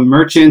 with some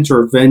merchants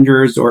or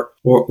vendors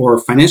or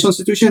financial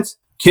institutions,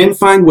 can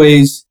find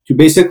ways to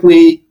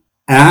basically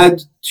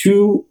add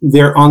to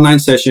their online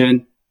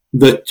session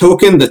the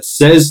token that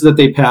says that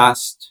they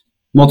passed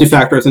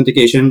multi-factor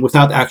authentication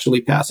without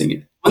actually passing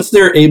it. Once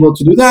they're able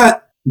to do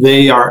that,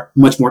 they are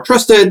much more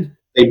trusted.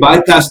 They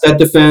bypass that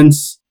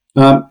defense,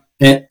 and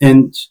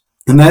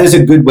that is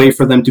a good way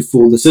for them to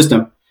fool the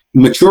system.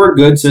 Mature,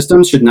 good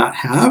systems should not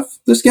have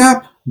this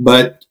gap,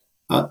 but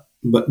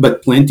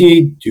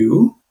plenty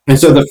do. And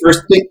so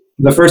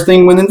the first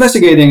thing when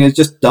investigating is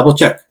just double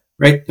check,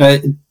 right?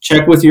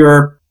 Check with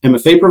your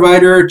MFA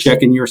provider,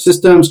 check in your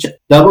systems,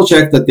 double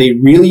check that they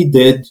really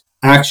did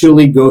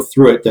actually go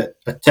through it, that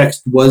a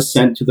text was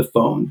sent to the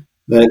phone,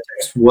 that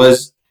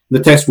the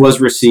text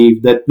was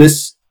received, that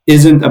this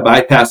isn't a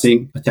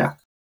bypassing attack.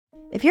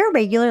 If you're a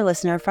regular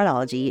listener of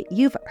Fraudology,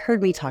 you've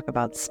heard me talk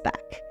about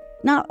Spec.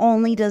 Not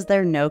only does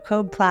their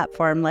no-code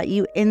platform let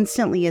you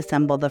instantly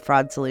assemble the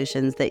fraud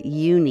solutions that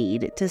you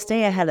need to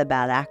stay ahead of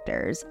bad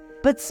actors,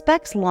 but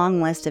Spec's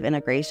long list of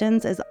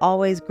integrations is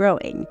always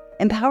growing,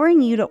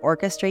 empowering you to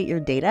orchestrate your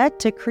data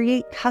to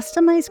create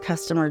customized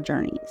customer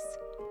journeys.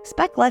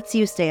 Spec lets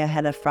you stay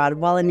ahead of fraud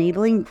while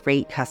enabling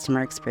great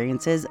customer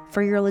experiences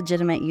for your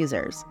legitimate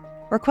users.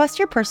 Request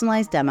your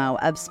personalized demo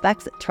of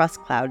Spec's Trust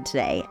Cloud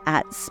today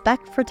at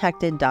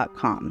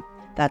specprotected.com.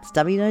 That's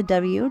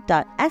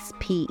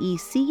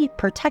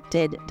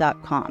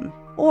www.specprotected.com.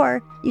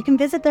 Or you can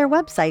visit their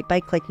website by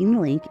clicking the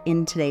link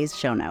in today's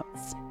show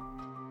notes.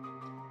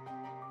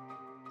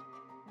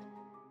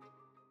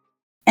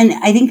 And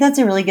I think that's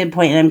a really good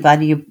point, and I'm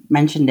glad you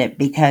mentioned it,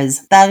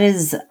 because that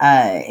is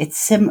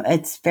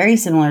it's very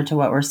similar to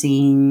what we're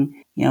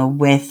seeing,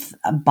 with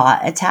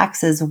bot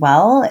attacks as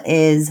well.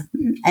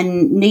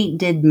 And Nate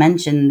did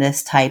mention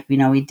this type.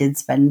 We did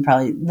spend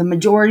probably the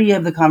majority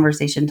of the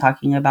conversation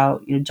talking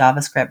about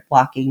JavaScript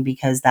blocking,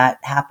 because that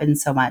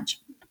happens so much.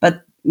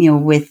 But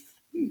with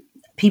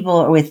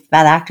people, with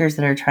bad actors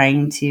that are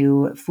trying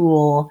to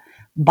fool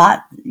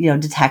bot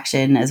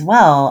detection as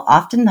well,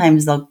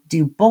 oftentimes they'll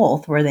do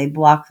both, where they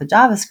block the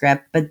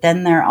JavaScript, but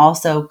then they're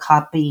also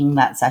copying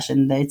that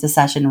session. It's a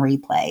session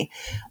replay,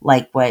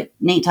 like what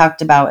Nate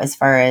talked about, as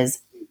far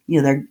as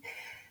they're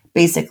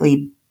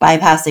basically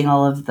bypassing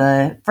all of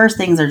the first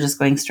things, are just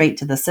going straight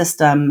to the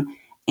system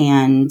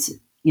and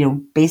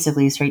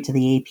basically straight to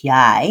the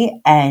API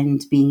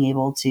and being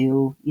able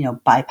to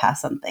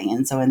bypass something.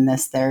 And so in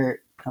this,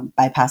 they're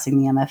bypassing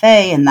the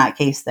MFA. In that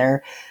case,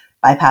 they're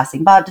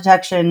bypassing bot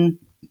detection.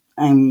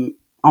 I'm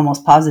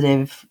almost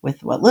positive,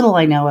 with what little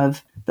I know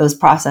of those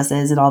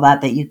processes and all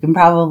that you can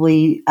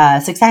probably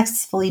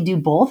successfully do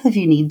both if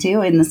you need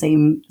to in the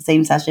same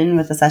session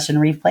with a session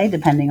replay,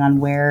 depending on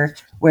where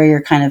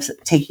you're kind of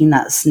taking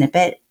that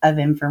snippet of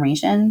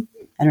information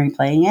and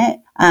replaying it.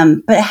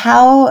 But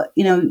how,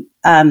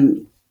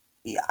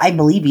 I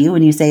believe you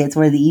when you say it's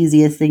one of the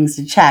easiest things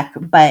to check,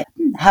 but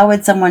how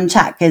would someone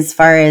check, as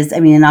far as,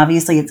 and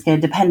obviously it's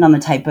going to depend on the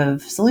type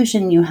of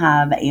solution you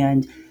have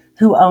and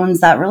who owns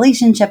that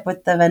relationship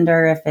with the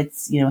vendor, if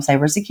it's,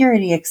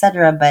 cybersecurity, et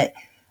cetera. But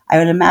I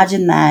would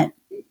imagine that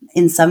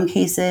in some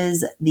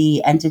cases,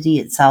 the entity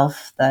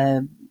itself,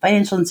 the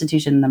financial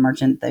institution, the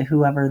merchant,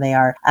 whoever they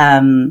are,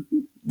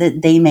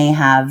 that they may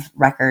have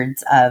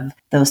records of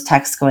those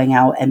texts going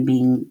out and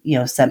being,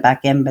 sent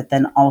back in, but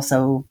then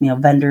also,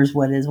 vendors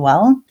would as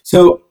well.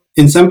 So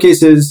in some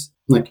cases,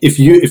 like if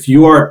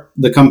you are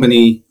the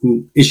company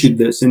who issued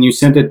this and you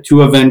sent it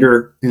to a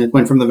vendor and it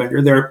went from the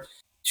vendor, there are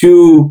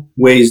two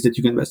ways that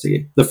you can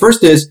investigate. The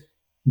first is,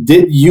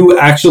 did you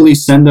actually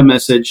send a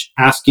message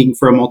asking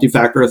for a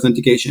multi-factor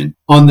authentication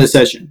on the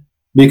session?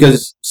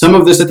 Because some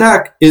of this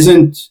attack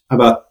isn't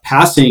about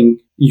passing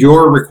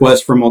your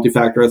request for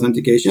multi-factor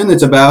authentication.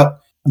 It's about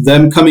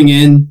them coming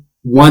in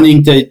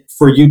wanting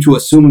for you to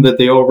assume that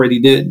they already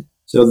did.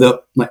 So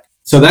that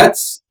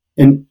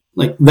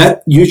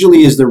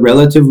usually is the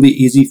relatively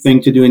easy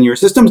thing to do in your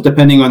systems,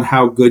 depending on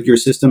how good your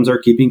systems are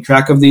keeping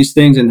track of these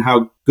things and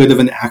how good of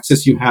an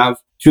access you have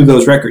to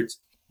those records.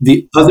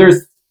 The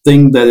other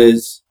thing that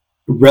is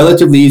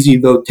relatively easy,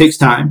 though takes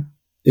time,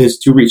 is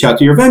to reach out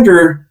to your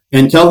vendor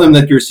and tell them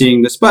that you're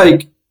seeing the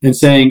spike and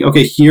saying,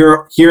 okay,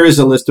 here is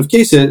a list of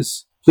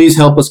cases. Please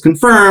help us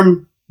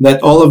confirm that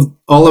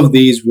all of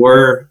these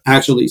were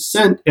actually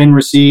sent and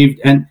received.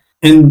 And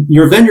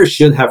your vendor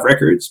should have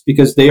records,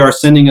 because they are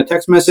sending a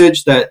text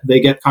message that they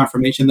get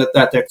confirmation that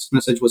text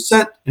message was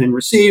sent and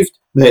received,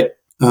 that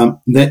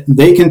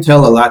they can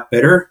tell a lot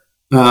better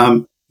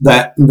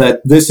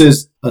that this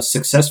is a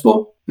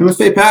successful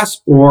MFA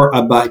pass or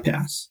a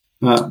bypass.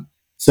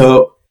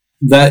 So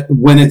that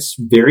when it's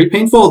very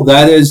painful,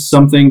 that is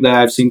something that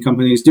I've seen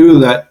companies do,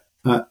 that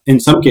in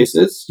some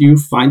cases you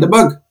find a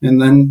bug,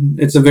 and then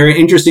it's a very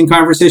interesting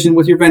conversation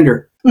with your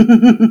vendor.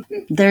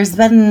 There's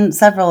been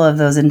several of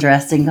those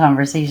interesting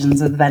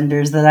conversations with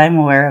vendors that I'm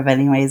aware of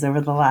anyways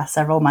over the last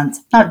several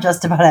months, not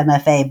just about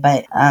MFA,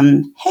 but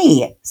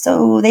hey,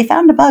 so they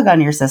found a bug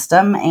on your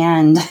system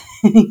and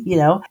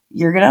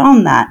you're going to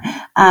own that.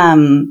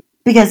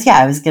 Because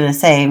I was going to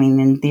say,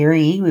 in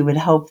theory, we would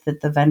hope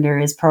that the vendor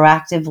is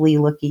proactively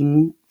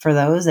looking for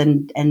those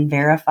and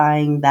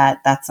verifying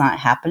that that's not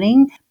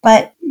happening.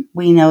 But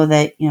we know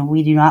that,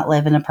 we do not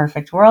live in a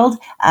perfect world.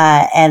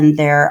 And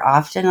there are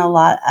often a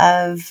lot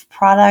of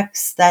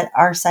products that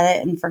are set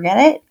it and forget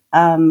it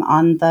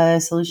on the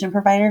solution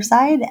provider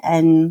side.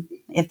 And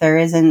if there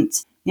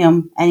isn't,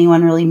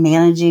 anyone really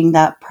managing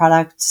that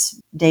product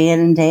day in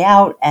and day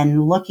out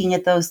and looking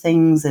at those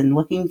things and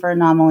looking for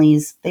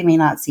anomalies, they may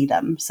not see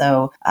them.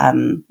 So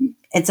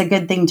it's a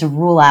good thing to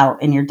rule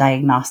out in your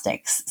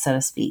diagnostics, so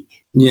to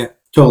speak. Yeah,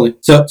 totally.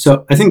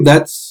 So I think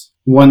that's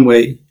one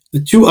way.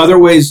 The two other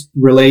ways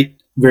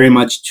relate very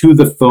much to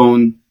the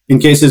phone in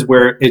cases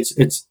where it's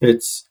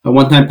a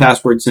one-time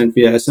password sent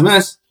via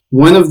SMS.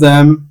 One of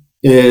them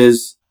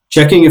is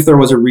checking if there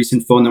was a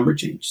recent phone number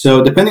change.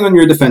 So depending on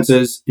your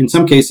defenses, in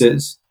some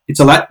cases, it's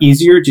a lot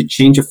easier to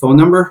change a phone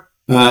number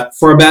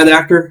for a bad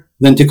actor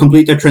than to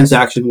complete a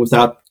transaction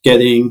without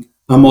getting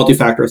a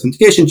multi-factor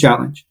authentication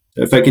challenge.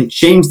 So if I can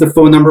change the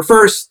phone number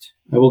first,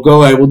 I will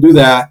do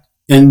that.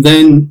 And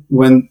then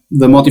when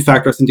the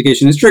multi-factor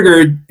authentication is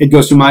triggered, it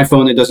goes to my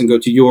phone. It doesn't go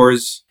to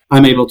yours.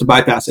 I'm able to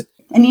bypass it.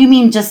 And you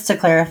mean, just to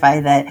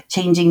clarify, that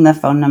changing the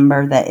phone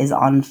number that is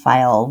on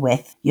file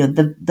with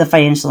the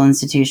financial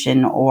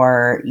institution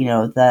or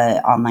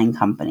the online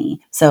company.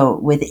 So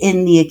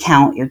within the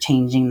account, you're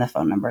changing the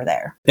phone number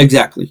there.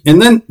 Exactly.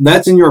 And then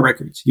that's in your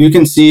records. You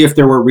can see if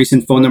there were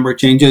recent phone number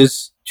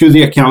changes to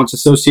the accounts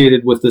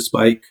associated with the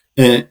spike.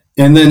 And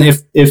then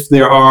if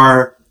there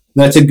are,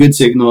 that's a good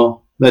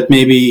signal that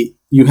maybe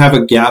you have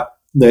a gap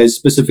that is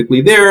specifically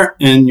there,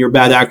 and your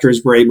bad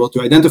actors were able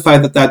to identify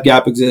that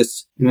gap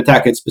exists and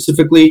attack it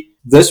specifically.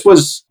 This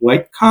was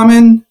quite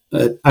common,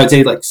 I'd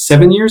say like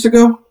 7 years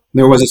ago.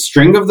 There was a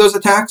string of those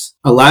attacks.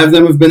 A lot of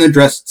them have been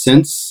addressed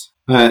since.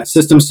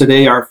 Systems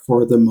today are,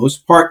 for the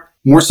most part,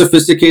 more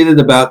sophisticated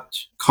about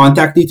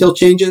contact detail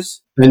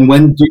changes and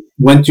when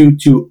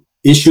to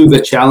issue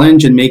the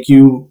challenge and make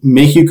you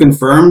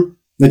confirm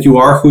that you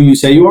are who you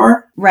say you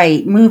are.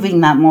 Right.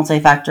 Moving that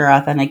multi-factor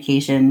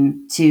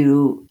authentication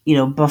to,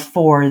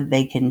 before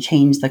they can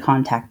change the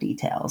contact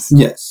details.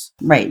 Yes.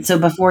 Right. So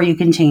before you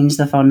can change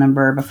the phone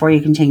number, before you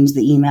can change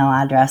the email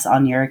address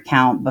on your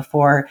account,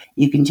 before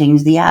you can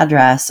change the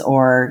address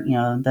or,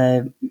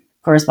 the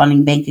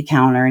corresponding bank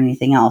account or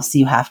anything else,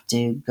 you have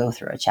to go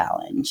through a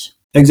challenge.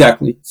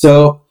 Exactly.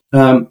 So,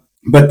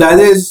 but that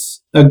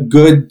is a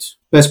good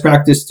best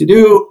practice to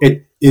do.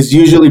 It is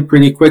usually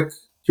pretty quick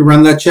to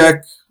run that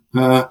check.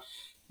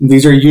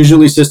 These are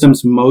usually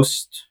systems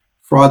most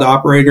fraud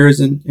operators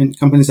and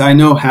companies I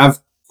know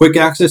have quick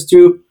access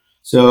to.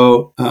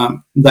 So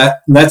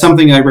that's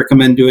something I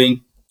recommend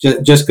doing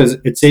just because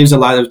it saves a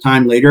lot of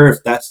time later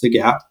if that's the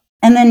gap.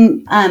 And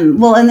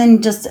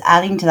then, just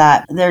adding to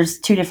that, there's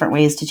two different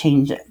ways to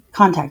change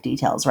contact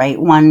details, right?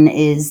 One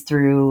is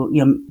through,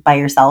 by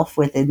yourself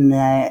within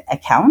the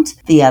account.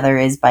 The other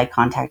is by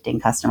contacting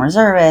customer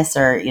service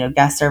or,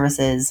 guest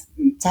services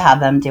to have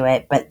them do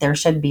it. But there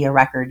should be a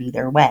record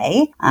either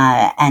way,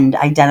 and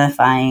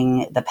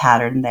identifying the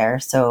pattern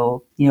there.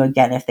 So,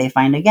 again, if they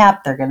find a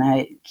gap, they're going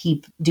to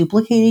keep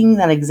duplicating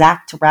that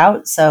exact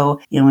route. So,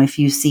 if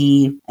you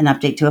see an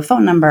update to a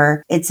phone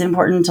number, it's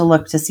important to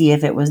look to see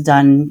if it was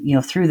done,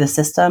 through the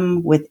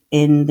system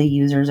within the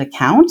user's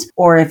account,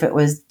 or if it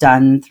was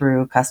done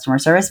through customer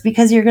service,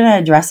 because you're going to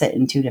address it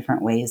in two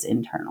different ways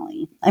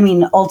internally. I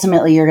mean,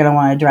 ultimately, you're going to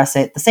want to address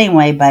it the same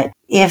way, but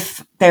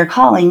if they're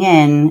calling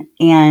in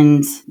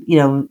and,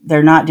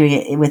 they're not doing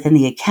it within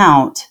the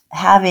account,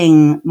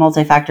 having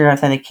multi-factor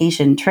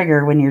authentication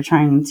trigger when you're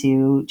trying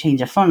to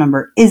change a phone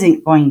number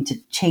isn't going to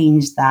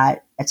change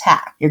that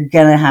attack. You're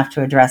going to have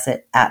to address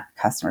it at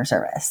customer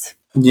service.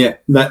 Yeah,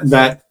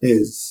 that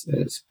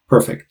is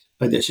perfect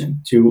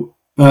addition to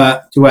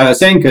what I was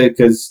saying,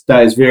 because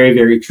that is very,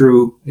 very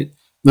true.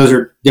 Those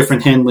are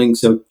different handling,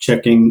 so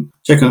checking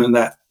on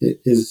that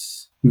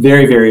is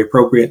very, very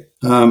appropriate.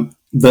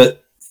 The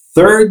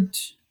third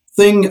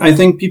thing I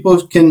think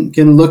people can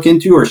look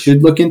into or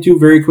should look into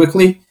very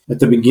quickly at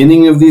the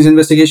beginning of these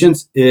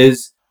investigations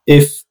is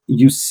if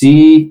you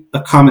see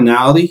a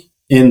commonality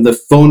in the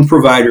phone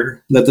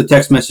provider that the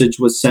text message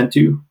was sent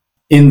to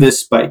in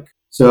this spike.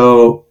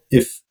 So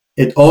if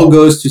it all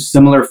goes to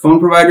similar phone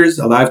providers,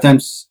 a lot of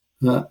times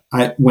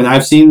when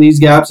I've seen these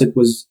gaps, it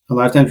was a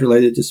lot of times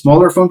related to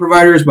smaller phone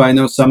providers, but I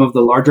know some of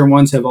the larger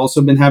ones have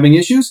also been having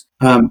issues.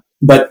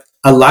 But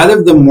a lot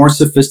of the more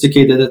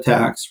sophisticated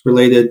attacks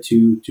related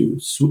to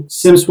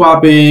SIM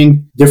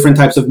swapping, different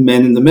types of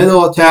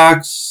man-in-the-middle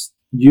attacks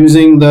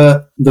using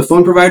the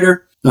phone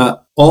provider,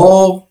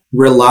 all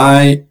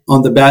rely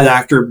on the bad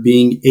actor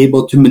being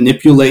able to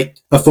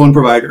manipulate a phone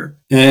provider.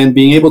 And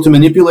being able to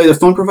manipulate a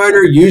phone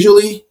provider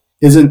usually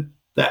isn't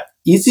that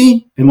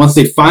easy. And once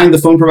they find the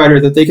phone provider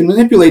that they can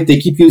manipulate, they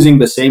keep using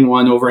the same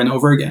one over and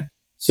over again.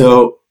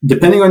 So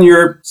depending on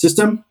your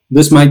system,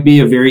 this might be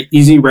a very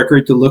easy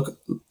record to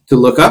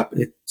look up.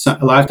 It's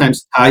a lot of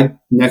times tied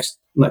next,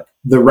 like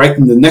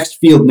in the next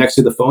field next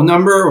to the phone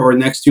number or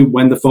next to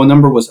when the phone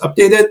number was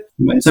updated.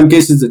 In some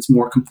cases, it's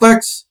more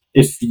complex.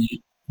 If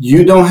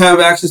you don't have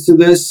access to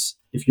this,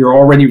 if you're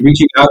already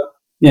reaching out,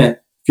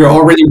 If you're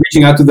already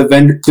reaching out to the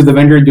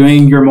vendor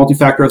doing your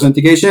multi-factor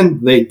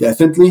authentication, they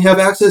definitely have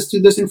access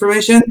to this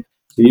information.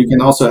 So you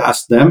can also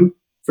ask them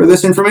for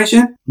this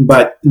information.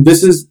 But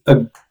this is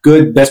a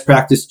good best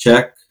practice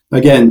check.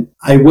 Again,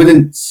 I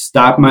wouldn't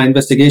stop my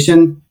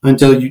investigation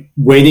until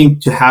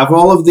waiting to have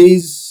all of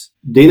these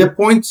data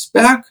points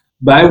back.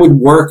 But I would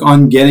work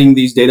on getting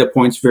these data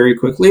points very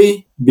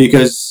quickly,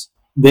 because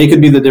they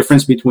could be the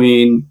difference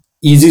between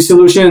easy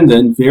solutions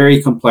and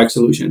very complex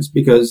solutions,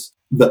 because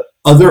the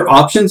other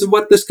options of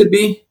what this could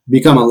be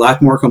become a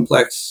lot more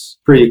complex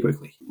pretty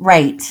quickly.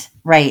 Right.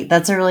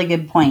 That's a really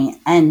good point.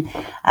 And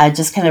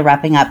just kind of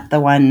wrapping up the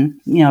one,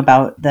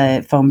 about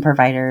the phone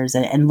providers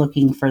and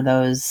looking for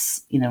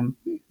those,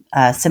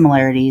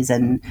 similarities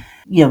and,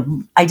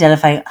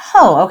 identifying,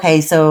 okay,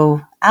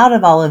 so out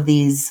of all of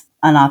these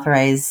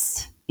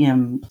unauthorized,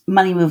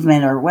 money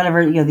movement or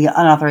whatever, the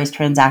unauthorized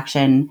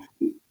transaction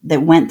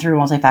that went through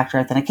multi-factor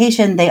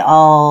authentication,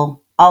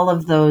 all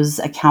of those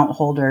account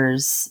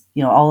holders,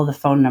 all of the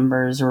phone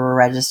numbers were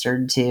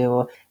registered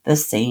to the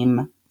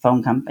same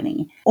phone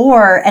company.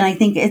 And I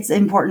think it's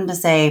important to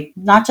say,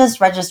 not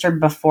just registered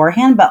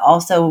beforehand, but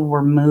also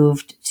were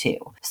moved to.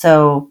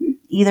 So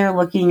either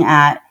looking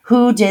at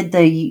who did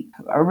the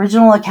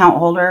original account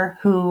holder,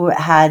 who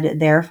had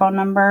their phone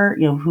number,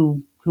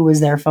 who was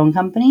their phone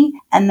company.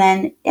 And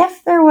then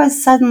if there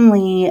was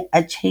suddenly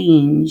a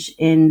change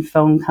in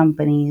phone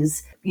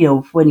companies,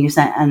 when you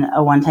sent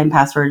a one-time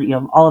password,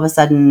 all of a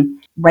sudden,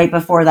 right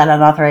before that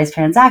unauthorized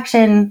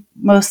transaction,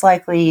 most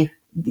likely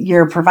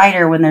your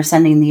provider, when they're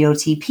sending the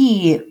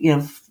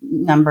OTP,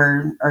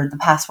 number or the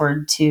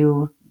password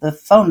to the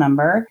phone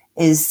number,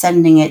 is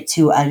sending it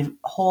to a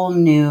whole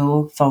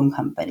new phone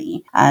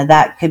company.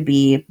 That would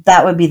be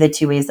the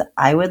two ways that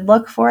I would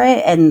look for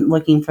it, and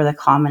looking for the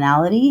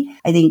commonality.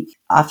 I think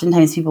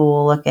oftentimes people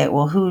will look at,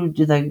 well, who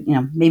do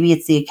maybe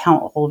it's the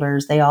account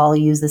holders. They all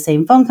use the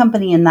same phone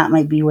company, and that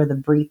might be where the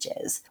breach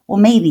is. Well,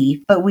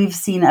 maybe, but we've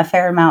seen a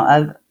fair amount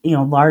of,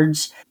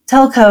 large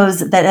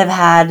telcos that have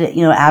had,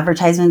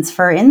 advertisements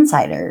for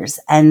insiders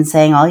and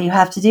saying, all you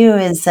have to do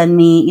is send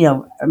me,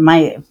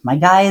 my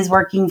guy is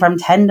working from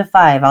 10 to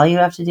 5. All you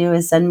have to do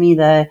is send me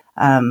the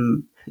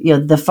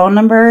phone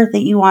number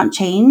that you want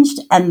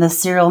changed and the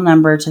serial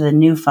number to the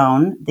new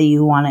phone that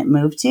you want it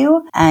moved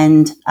to.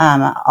 And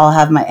I'll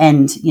have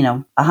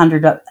 $100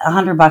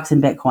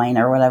 in Bitcoin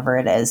or whatever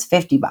it is,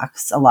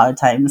 $50 a lot of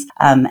times.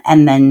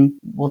 And then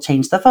we'll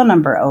change the phone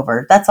number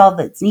over. That's all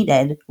that's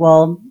needed.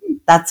 Well,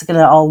 that's going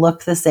to all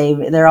look the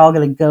same. They're all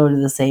going to go to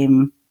the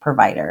same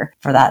provider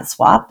for that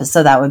swap.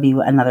 So that would be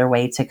another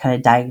way to kind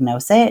of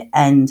diagnose it.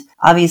 And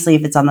obviously,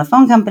 if it's on the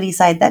phone company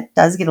side, that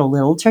does get a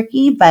little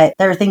tricky, but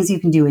there are things you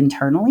can do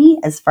internally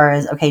as far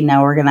as, okay,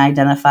 now we're going to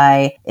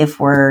identify if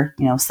we're,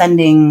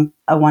 sending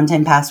a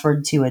one-time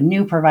password to a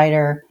new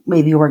provider,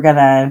 maybe we're going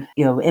to,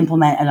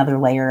 implement another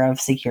layer of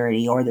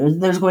security, or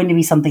there's going to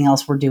be something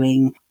else we're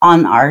doing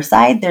on our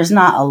side. There's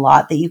not a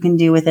lot that you can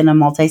do within a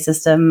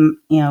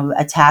multi-system,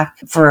 attack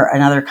for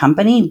another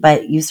company,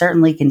 but you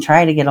certainly can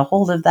try to get a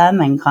hold of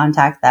them and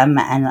contact them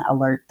and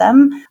alert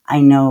them. I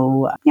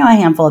know, a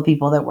handful of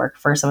people that work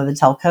for some of the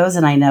telcos,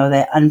 and I know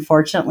that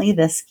unfortunately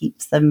this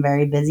keeps them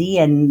very busy,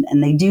 and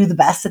they do the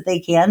best that they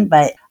can.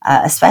 But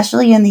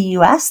especially in the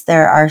US,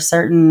 there are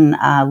certain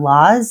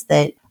laws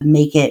that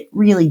make it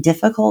really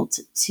difficult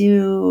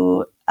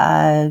to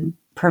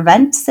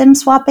prevent SIM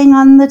swapping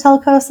on the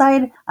telco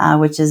side,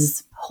 which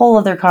is a whole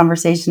other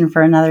conversation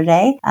for another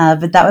day.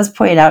 But that was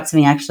pointed out to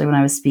me actually when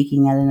I was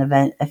speaking at an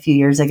event a few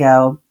years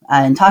ago.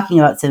 And talking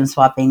about SIM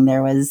swapping,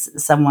 there was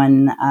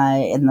someone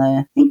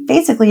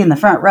basically in the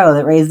front row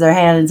that raised their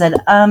hand and said,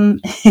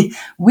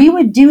 we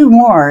would do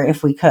more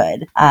if we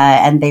could.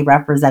 And they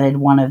represented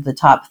one of the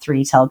top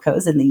 3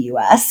 telcos in the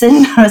US.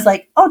 And I was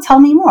like, oh, tell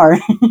me more.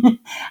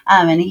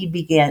 And he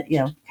began,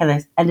 kind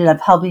of ended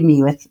up helping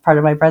me with part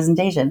of my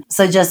presentation.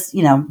 So just,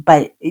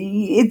 but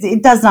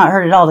it does not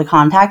hurt at all to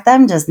contact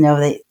them. Just know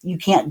that you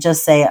can't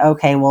just say,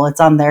 okay, well,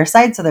 it's on their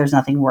side, so there's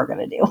nothing we're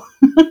going to do.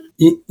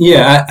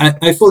 Yeah,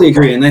 I fully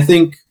agree. And I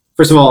think,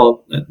 first of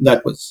all,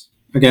 that was,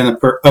 again,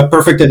 a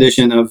perfect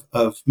addition of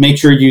make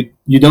sure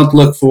you don't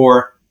look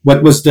for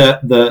what was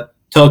the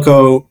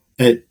telco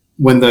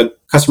when the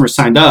customer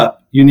signed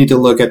up. You need to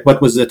look at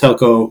what was the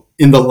telco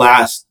in the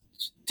last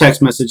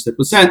text message that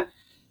was sent.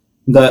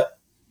 The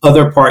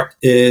other part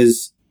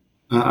is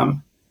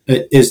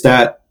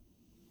that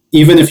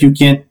even if you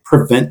can't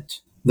prevent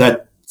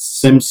that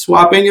SIM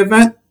swapping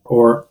event,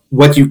 or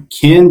what you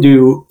can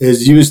do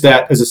is use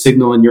that as a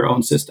signal in your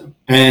own system.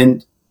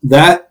 And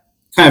that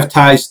kind of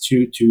ties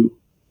to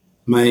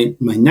my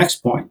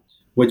next point,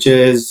 which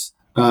is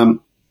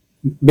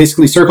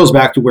basically circles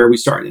back to where we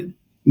started.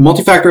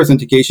 Multi-factor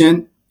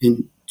authentication,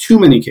 in too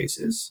many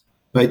cases,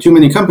 by too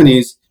many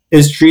companies,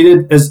 is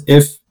treated as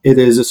if it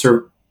is a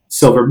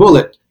silver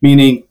bullet,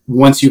 meaning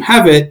once you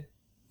have it,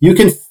 you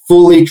can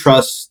fully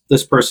trust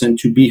this person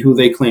to be who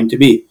they claim to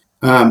be.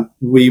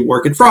 We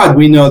work at fraud.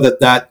 We know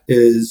that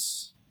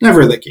is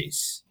never the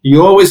case.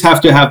 You always have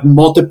to have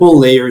multiple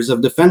layers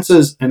of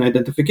defenses and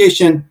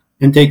identification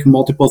and take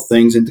multiple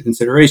things into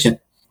consideration.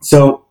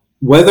 So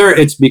whether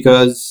it's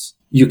because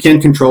you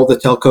can control the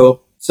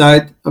telco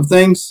side of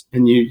things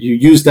and you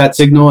use that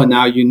signal and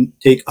now you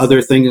take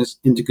other things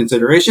into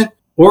consideration,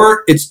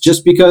 or it's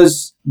just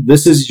because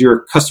this is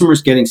your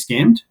customers getting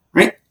scammed,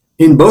 right?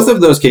 In both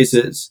of those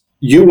cases,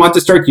 you want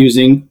to start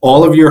using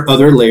all of your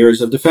other layers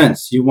of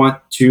defense. You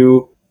want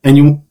to,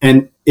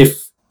 and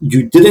if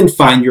you didn't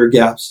find your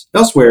gaps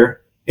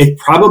elsewhere, it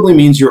probably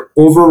means you're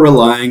over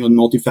relying on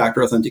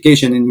multi-factor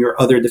authentication in your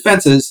other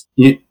defenses.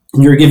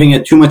 You're giving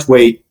it too much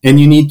weight and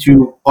you need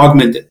to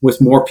augment it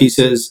with more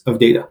pieces of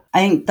data.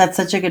 I think that's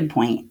such a good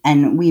point.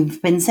 And we've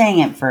been saying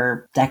it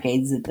for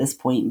decades at this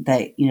point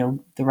that,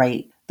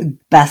 the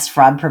best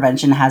fraud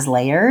prevention has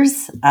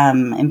layers.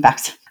 In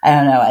fact, I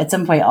don't know, at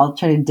some point I'll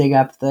try to dig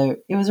up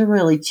it was a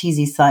really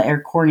cheesy slide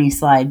or corny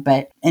slide,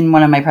 but in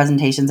one of my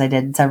presentations I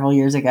did several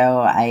years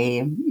ago,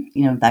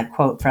 that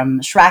quote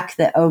from Shrek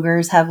that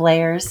ogres have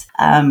layers.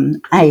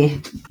 I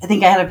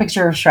think I had a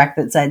picture of Shrek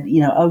that said,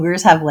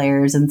 ogres have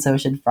layers and so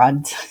should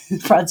fraud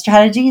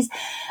strategies.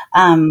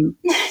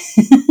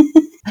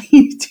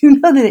 I do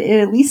know that it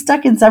at least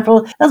stuck in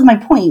several. That was my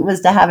point,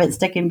 was to have it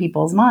stick in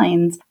people's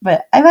minds.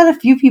 But I've had a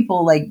few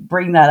people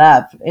bring that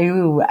up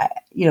who,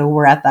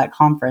 were at that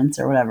conference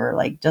or whatever,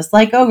 just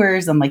like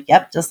ogres. I'm like,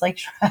 yep, just like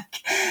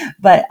Shrek.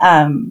 But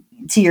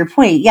to your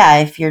point, yeah,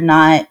 if you're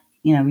not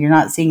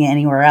seeing it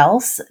anywhere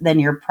else, then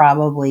you're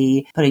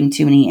probably putting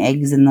too many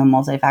eggs in the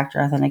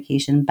multi-factor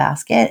authentication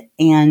basket.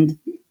 And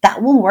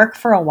that will work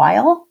for a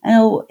while.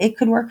 And it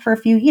could work for a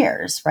few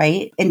years,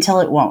 right? Until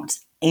it won't.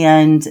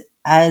 And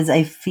as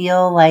I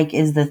feel like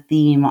is the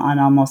theme on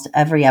almost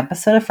every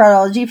episode of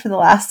Fraudology for the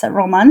last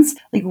several months,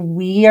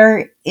 we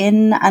are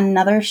in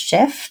another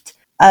shift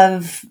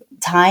of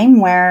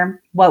time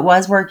where what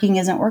was working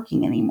isn't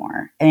working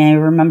anymore. And I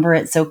remember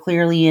it so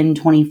clearly in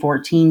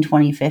 2014,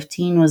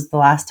 2015 was the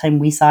last time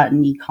we saw it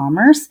in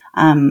e-commerce,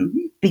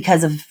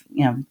 because of,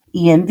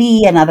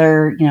 EMV and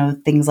other,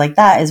 things like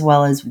that, as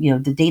well as,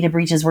 the data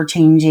breaches were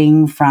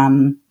changing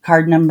from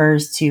card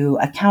numbers to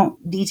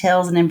account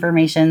details and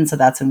information. So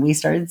that's when we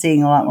started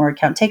seeing a lot more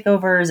account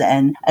takeovers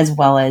and as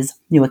well as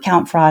new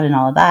account fraud and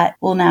all of that.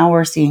 Well, now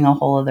we're seeing a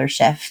whole other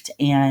shift.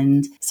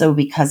 And so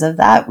because of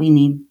that, we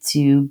need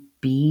to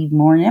be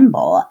more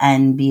nimble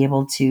and be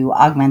able to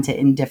augment it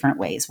in different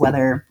ways,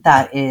 whether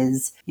that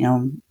is,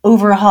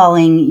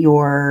 overhauling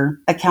your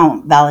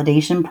account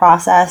validation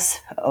process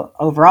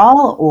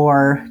overall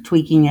or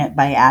tweaking it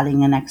by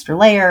adding an extra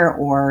layer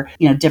or,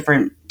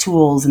 different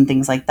tools and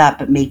things like that,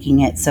 but making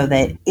it so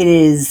that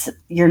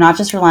you're not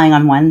just relying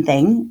on one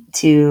thing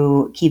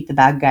to keep the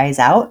bad guys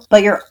out,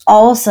 but you're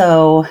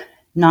also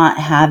not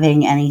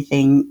having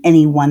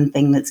any one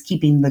thing that's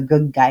keeping the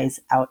good guys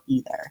out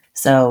either.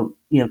 So,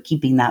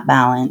 keeping that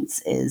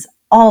balance is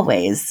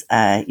always,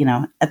 at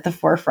the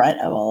forefront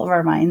of all of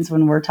our minds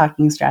when we're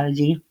talking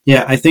strategy.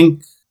 Yeah, I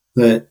think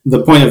that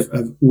the point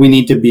of we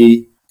need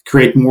to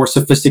create more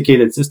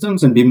sophisticated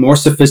systems and be more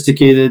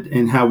sophisticated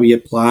in how we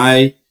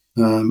apply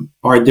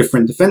our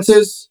different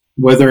defenses,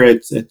 whether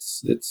it's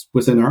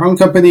within our own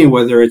company,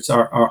 whether it's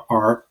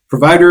our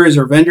providers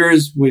or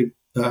vendors.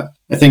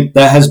 I think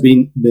that has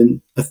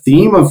been a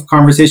theme of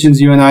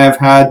conversations you and I have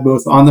had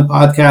both on the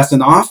podcast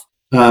and off.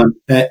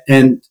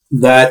 And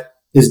that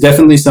is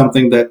definitely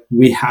something that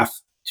we have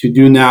to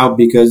do now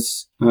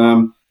because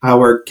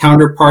our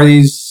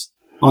counterparties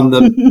on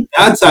the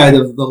bad side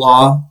of the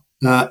law,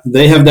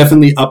 they have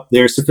definitely upped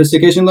their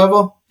sophistication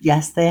level.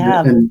 Yes, they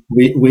have. And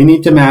we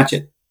need to match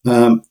it.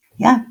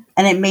 Yeah.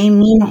 And it may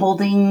mean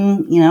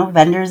holding,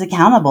 vendors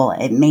accountable.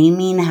 It may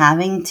mean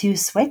having to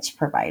switch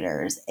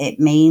providers. It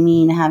may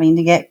mean having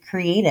to get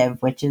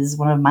creative, which is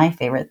one of my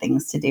favorite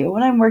things to do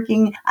when I'm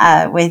working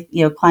with,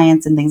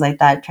 clients and things like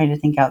that, trying to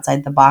think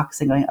outside the box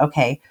and going,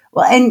 okay,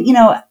 well, and,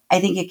 I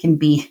think it can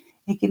be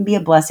a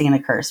blessing and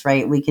a curse,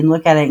 right? We can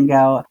look at it and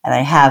go, and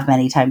I have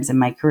many times in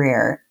my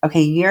career,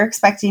 okay, you're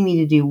expecting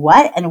me to do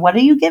what? And what are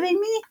you giving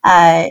me?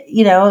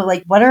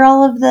 What are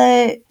all of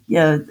the,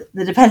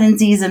 the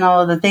dependencies and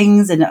all of the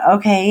things? And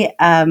okay,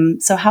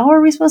 so how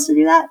are we supposed to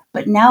do that?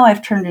 But now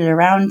I've turned it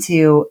around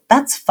to,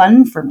 that's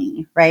fun for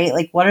me,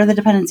 right? What are the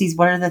dependencies?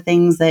 What are the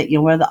things that,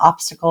 what are the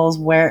obstacles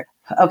where,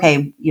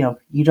 okay,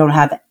 you don't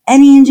have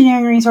any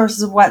engineering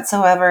resources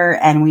whatsoever,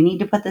 and we need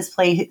to put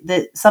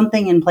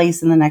something in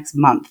place in the next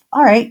month.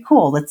 All right,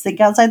 cool. Let's think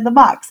outside the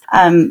box.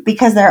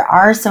 Because there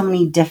are so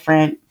many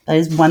different. That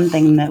is one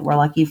thing that we're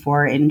lucky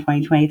for in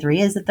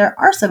 2023 is that there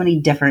are so many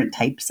different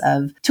types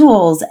of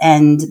tools,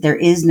 and there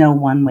is no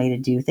one way to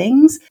do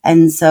things.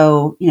 And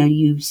so,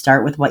 you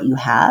start with what you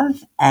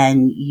have,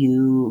 and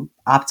you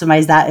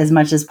optimize that as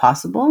much as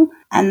possible,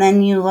 and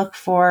then you look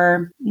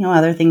for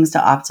other things to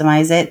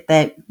optimize it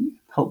that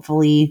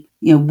hopefully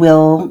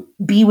will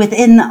be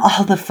within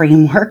all the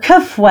framework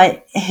of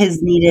what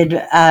is needed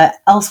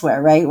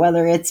elsewhere, right?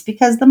 Whether it's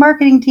because the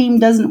marketing team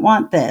doesn't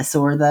want this,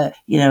 or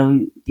you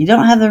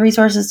don't have the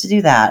resources to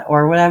do that,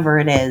 or whatever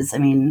it is. I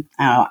mean,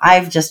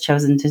 I've just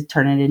chosen to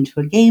turn it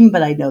into a game,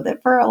 but I know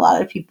that for a lot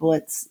of people,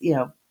 it's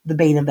the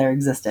bane of their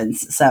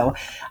existence. So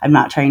I'm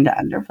not trying to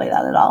underplay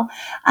that at all.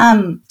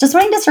 Just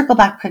wanting to circle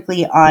back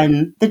quickly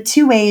on the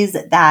two ways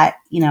that,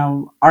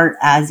 aren't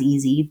as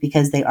easy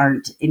because they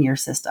aren't in your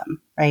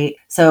system, right?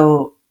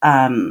 So,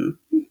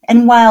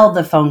 and while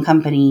the phone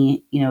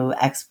company,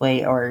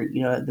 exploit or,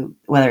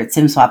 whether it's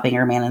SIM swapping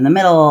or man in the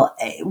middle,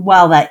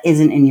 while that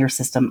isn't in your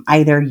system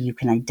either, you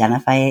can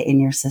identify it in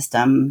your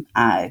system,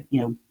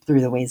 through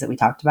the ways that we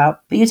talked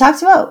about. But you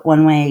talked about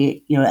one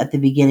way, at the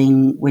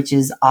beginning, which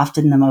is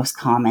often the most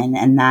common,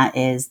 and that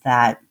is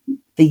that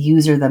the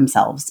user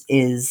themselves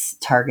is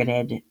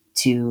targeted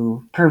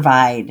to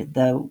provide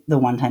the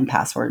one-time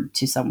password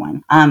to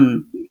someone.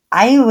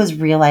 I was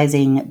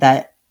realizing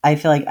that I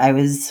feel like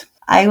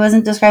I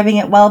wasn't describing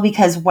it well,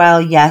 because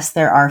while, yes,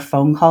 there are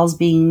phone calls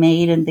being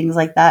made and things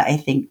like that, I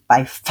think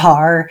by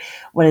far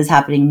what is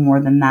happening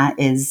more than that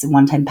is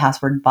one-time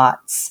password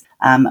bots,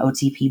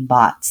 OTP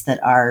bots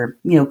that are,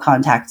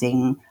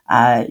 contacting,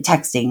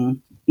 texting,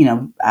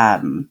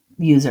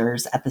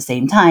 users at the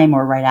same time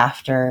or right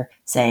after,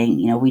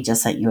 saying, we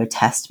just sent you a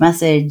test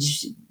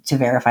message to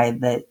verify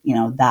that,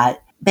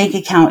 that bank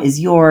account is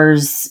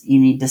yours. You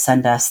need to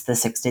send us the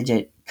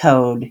 6-digit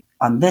code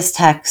on this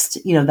text,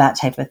 that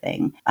type of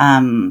thing.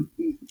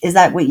 Is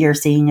that what you're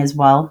seeing as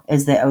well?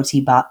 Is the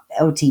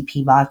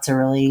OTP bots are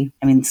really,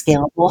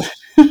 scalable?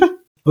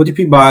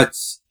 OTP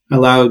bots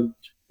allowed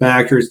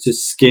backers to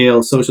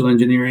scale social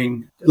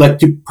engineering, like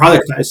to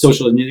productize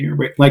social engineering,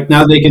 right? Like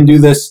now they can do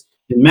this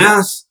in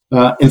mass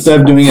instead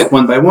of doing it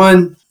one by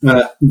one.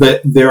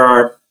 That there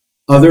are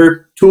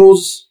other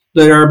tools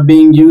that are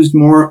being used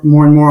more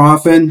and more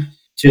often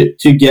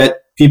to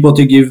get people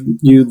to give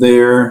you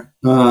their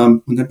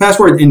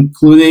password,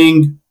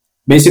 including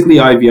basically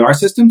IVR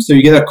systems. So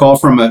you get a call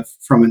from a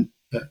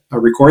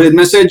recorded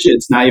message.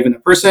 It's not even a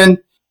person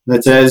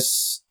that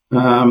says,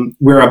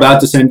 we're about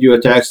to send you a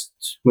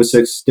text with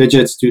 6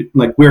 digits to,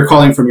 like, we're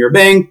calling from your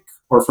bank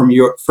or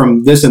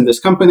from this and this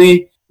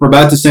company. We're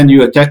about to send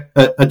you a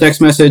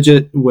text message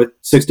with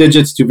 6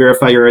 digits to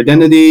verify your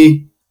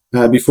identity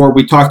before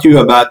we talk to you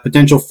about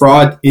potential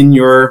fraud in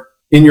your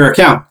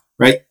account,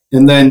 right?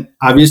 And then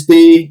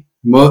obviously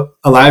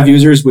a lot of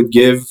users would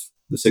give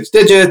the 6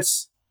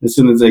 digits. As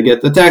soon as they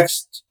get the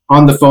text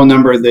on the phone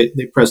number,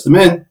 they press them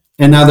in.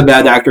 And now the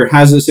bad actor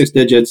has the 6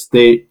 digits.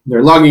 They're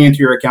logging into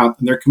your account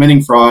and they're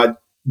committing fraud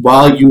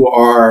while you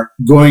are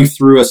going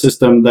through a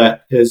system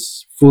that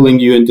is fooling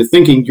you into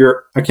thinking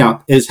your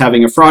account is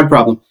having a fraud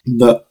problem.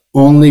 The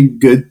only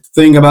good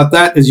thing about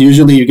that is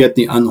usually you get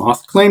the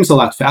unauth claims a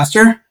lot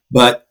faster,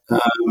 but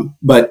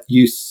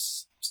you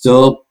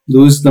still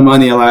lose the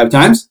money a lot of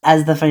times.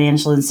 As the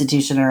financial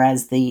institution or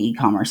as the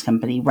e-commerce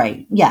company,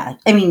 right? Yeah.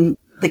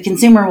 The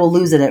consumer will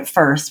lose it at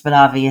first, but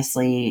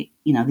obviously,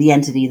 the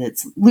entity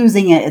that's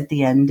losing it at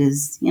the end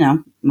is,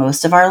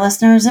 most of our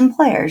listeners and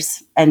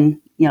players,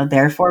 and,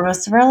 therefore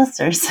most of our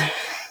listeners.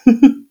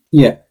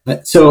 Yeah.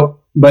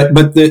 So, but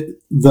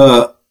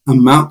the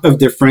amount of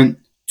different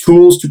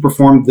tools to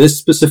perform this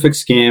specific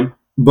scam,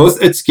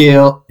 both at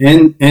scale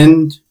and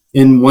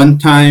in one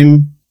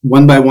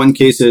by one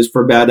cases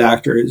for bad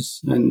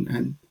actors,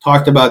 and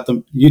talked about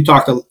them. You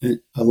talked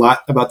a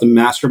lot about the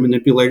master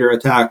manipulator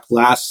attack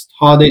last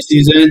holiday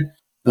season.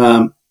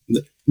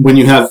 When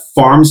you have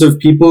farms of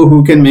people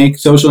who can make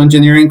social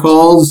engineering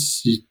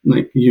calls,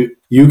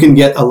 you can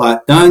get a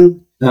lot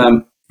done.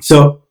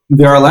 So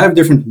there are a lot of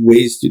different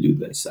ways to do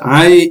this.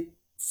 I,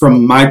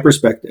 from my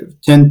perspective,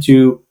 tend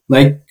to,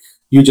 like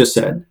you just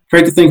said,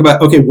 try to think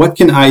about, okay, what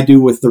can I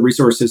do with the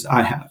resources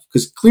I have?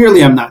 Because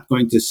clearly I'm not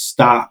going to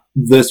stop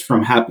this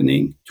from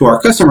happening to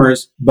our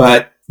customers,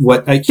 but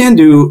what I can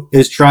do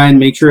is try and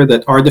make sure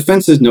that our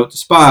defenses know to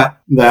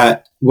spot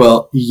that,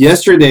 well,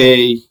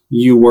 yesterday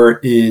you were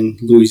in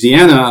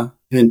Louisiana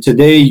and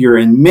today you're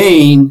in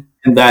Maine,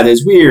 and that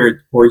is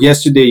weird. Or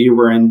yesterday you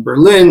were in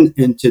Berlin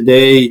and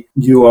today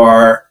you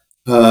are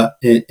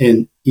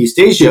in East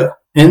Asia,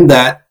 and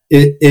that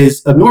it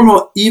is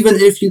abnormal. Even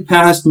if you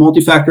passed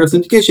multi-factor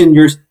authentication,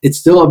 it's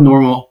still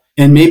abnormal.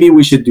 And maybe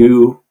we should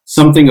do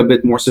something a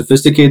bit more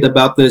sophisticated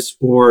about this,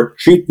 or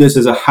treat this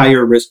as a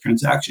higher risk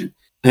transaction.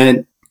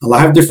 And a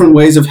lot of different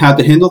ways of how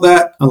to handle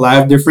that, a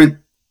lot of different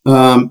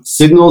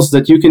signals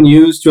that you can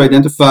use to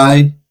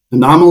identify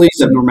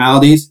anomalies,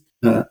 abnormalities.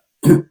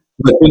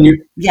 But when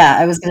you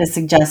I was going to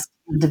suggest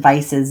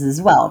devices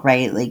as well,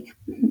 right? Like,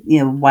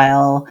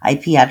 while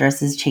IP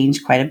addresses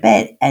change quite a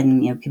bit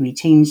and, can be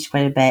changed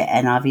quite a bit.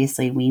 And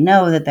obviously we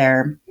know that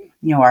there,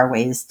 are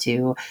ways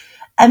to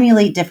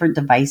emulate different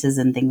devices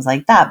and things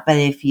like that. But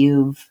if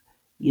you've,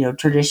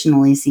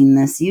 traditionally seen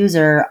this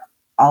user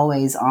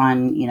always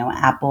on,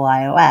 Apple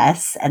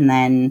iOS, and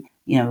then,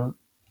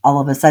 all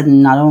of a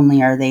sudden, not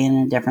only are they in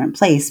a different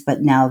place,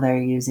 but now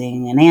they're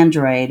using an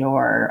Android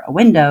or a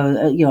Windows,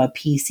 a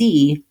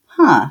PC,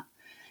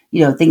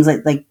 things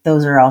like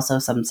those are also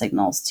some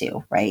signals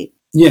too, right?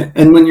 Yeah.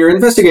 And when you're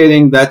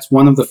investigating, that's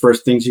one of the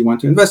first things you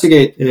want to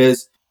investigate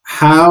is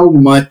how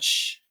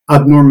much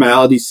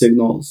abnormality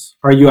signals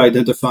are you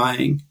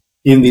identifying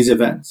in these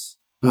events?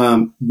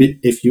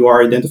 If you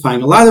are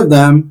identifying a lot of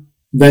them,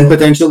 then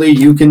potentially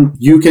you can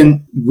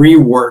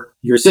rework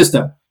your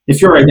system.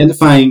 If you're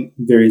identifying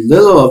very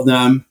little of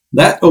them,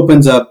 that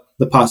opens up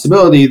the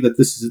possibility that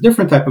this is a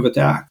different type of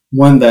attack,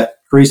 one that,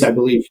 Chris, I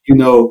believe you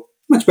know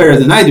much better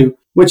than I do,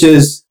 which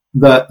is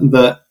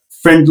the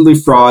friendly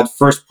fraud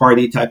first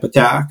party type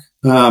attack.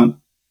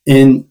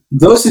 In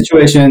those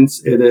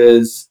situations, it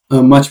is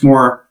a much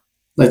more,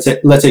 let's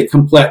say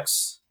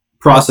complex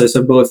process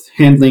of both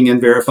handling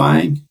and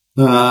verifying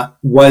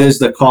what is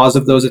the cause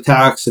of those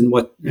attacks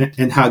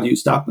and how do you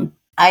stop them.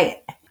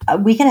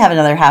 We could have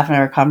another half an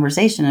hour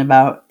conversation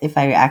about if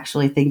I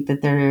actually think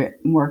that they're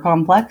more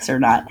complex or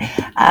not.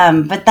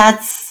 But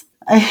that's,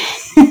 and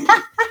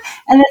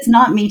it's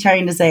not me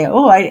trying to say,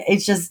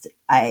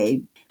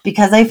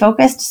 because I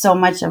focused so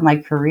much of my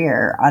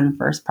career on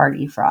first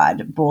party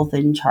fraud, both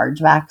in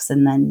chargebacks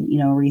and then,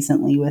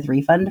 recently with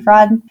refund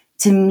fraud.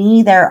 To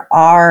me, there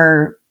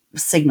are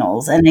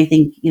signals. And I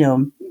think,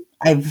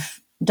 I've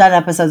done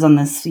episodes on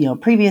this,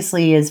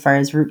 previously as far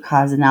as root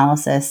cause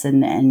analysis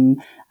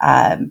and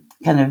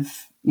kind of,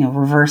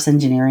 reverse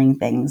engineering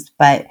things.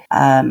 But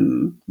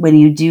when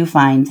you do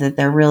find that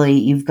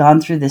you've gone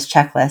through this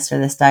checklist or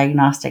this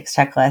diagnostics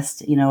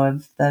checklist,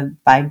 of the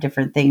 5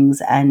 different things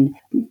and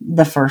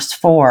the first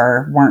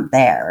 4 weren't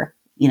there,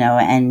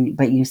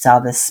 but you saw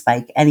this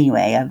spike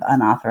anyway of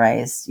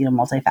unauthorized,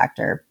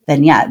 multi-factor,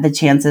 then yeah, the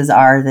chances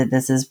are that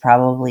this is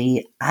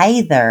probably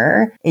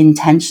either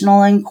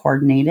intentional and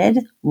coordinated,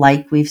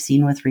 like we've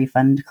seen with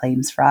refund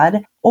claims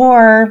fraud,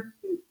 or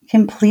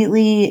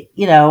completely,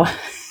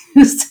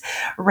 just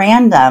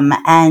random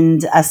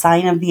and a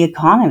sign of the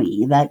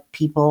economy that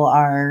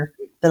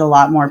a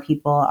lot more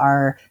people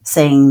are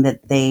saying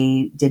that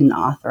they didn't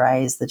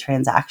authorize the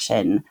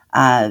transaction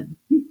that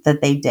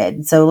they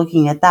did. So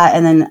looking at that,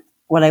 and then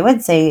what I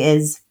would say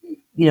is,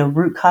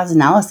 root cause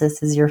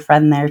analysis is your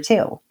friend there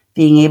too.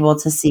 Being able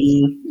to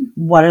see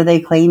what are they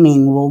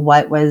claiming? Well,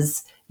 what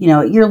was,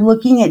 you're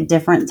looking at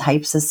different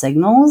types of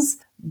signals,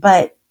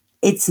 but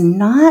it's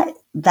not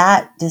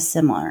that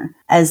dissimilar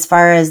as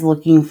far as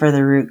looking for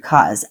the root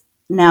cause.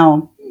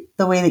 Now,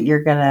 the way that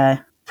you're going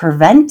to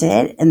prevent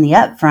it in the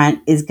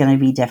upfront is going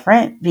to be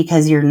different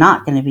because you're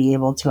not going to be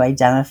able to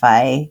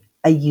identify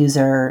a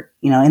user,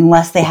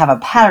 unless they have a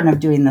pattern of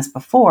doing this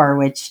before,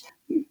 which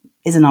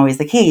isn't always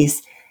the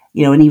case,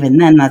 and even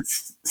then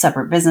that's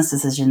separate business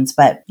decisions,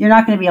 but you're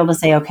not going to be able to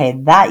say, okay,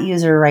 that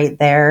user right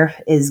there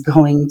is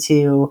going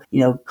to,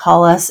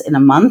 call us in a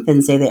month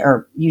and say they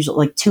are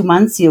usually like 2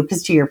 months,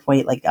 because to your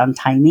point, like on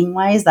timing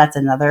wise, that's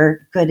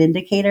another good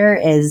indicator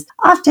is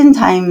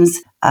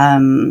oftentimes,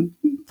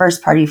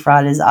 first party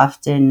fraud is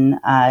often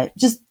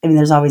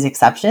there's always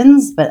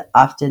exceptions, but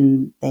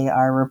often they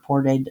are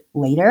reported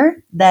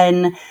later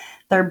than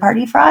third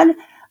party fraud.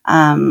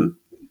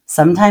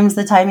 Sometimes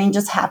the timing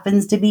just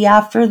happens to be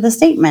after the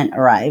statement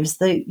arrives,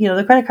 the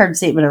credit card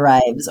statement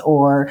arrives,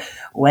 or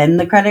when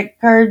the credit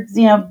card,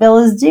 bill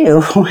is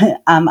due.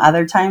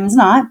 Other times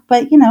not,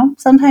 but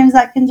sometimes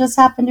that can just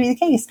happen to be the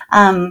case.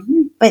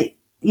 But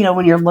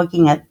when you're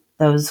looking at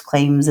those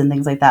claims and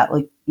things like that,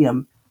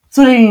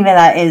 so what I mean by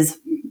that is,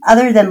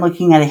 other than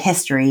looking at a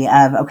history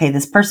of, okay,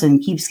 this person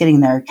keeps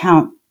getting their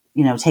account,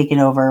 taken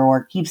over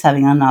or keeps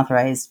having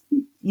unauthorized,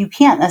 you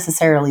can't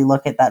necessarily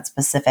look at that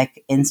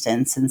specific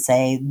instance and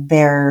say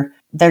they're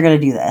going to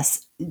do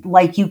this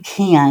like you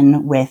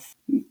can with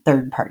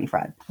third party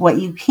fraud.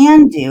 What you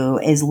can do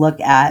is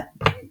look at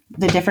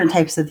the different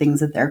types of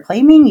things that they're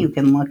claiming. You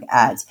can look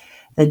at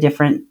the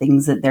different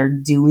things that they're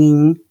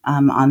doing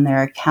on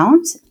their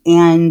account.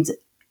 And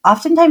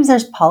oftentimes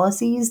there's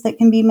policies that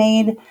can be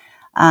made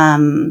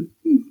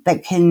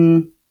that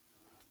can,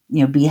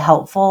 be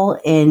helpful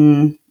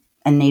in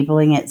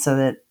enabling it so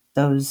that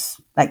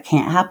that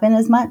can't happen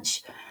as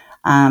much.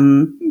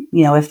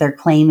 If they're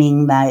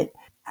claiming that,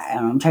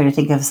 I'm trying to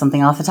think of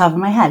something off the top of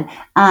my head.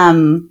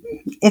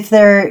 If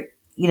they're,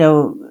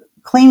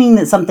 claiming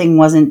that something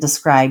wasn't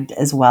described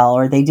as well,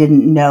 or they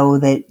didn't know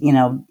that,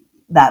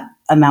 that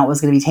amount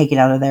was going to be taken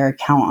out of their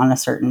account on a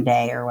certain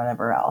day or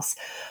whatever else.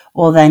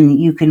 Well, then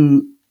you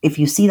can, if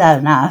you see that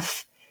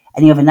enough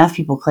and you have enough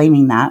people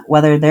claiming that,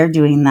 whether they're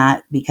doing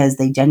that because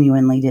they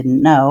genuinely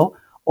didn't know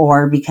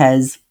or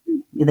because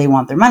they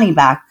want their money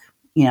back,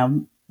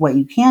 what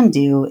you can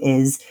do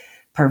is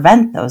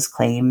prevent those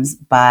claims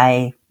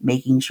by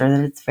making sure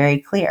that it's very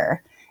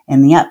clear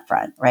in the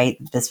upfront, right?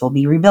 This will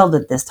be rebilled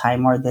at this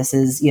time, or this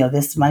is,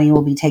 this money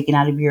will be taken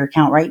out of your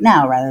account right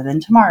now rather than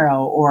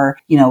tomorrow, or,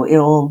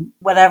 it'll,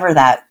 whatever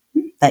that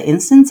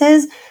instance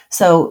is.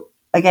 So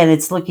again,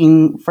 it's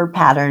looking for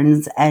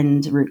patterns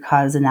and root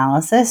cause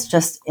analysis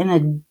just in a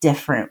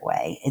different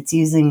way. It's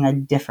using a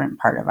different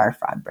part of our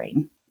fraud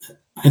brain.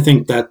 I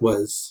think that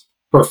was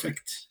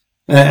perfect.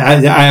 I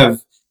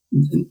have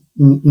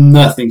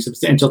nothing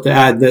substantial to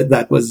add.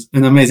 That was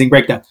an amazing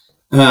breakdown.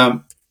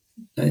 I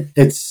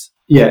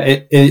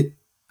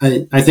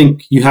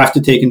think you have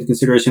to take into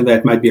consideration that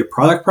it might be a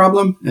product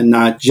problem and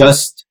not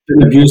just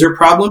an abuser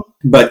problem.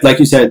 But like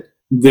you said,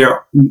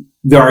 there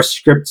are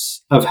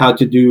scripts of how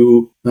to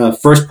do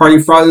first party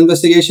fraud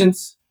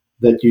investigations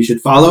that you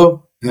should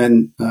follow,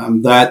 and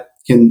that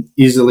can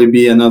easily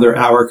be another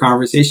hour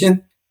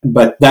conversation.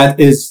 But that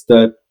is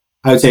I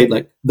would say,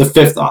 like the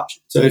fifth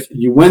option. So if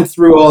you went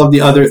through all of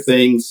the other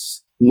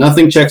things,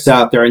 nothing checks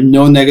out, there are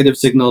no negative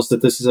signals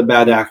that this is a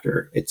bad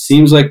actor. It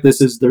seems like this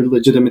is the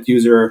legitimate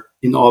user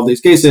in all of these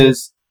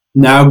cases.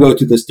 Now go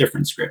to this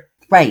different script.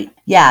 Right.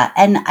 Yeah.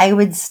 And I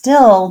would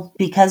still,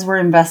 because we're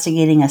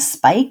investigating a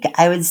spike,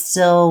 I would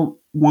still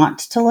want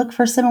to look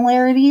for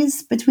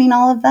similarities between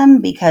all of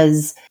them,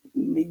 because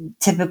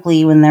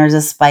typically when there's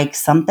a spike,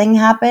 something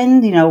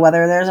happened,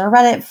 whether there's a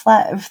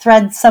Reddit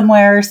thread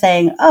somewhere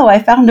saying, oh, I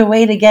found a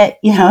way to get,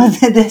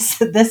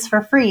 this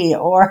for free,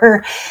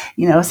 or,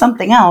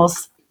 something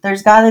else.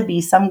 There's got to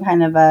be some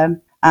kind of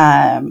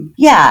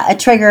a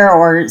trigger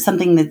or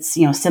something that's,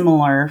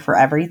 similar for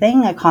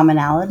everything, a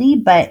commonality.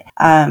 But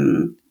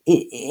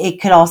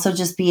it could also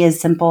just be as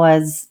simple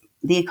as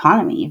the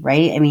economy,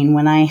 right? I mean,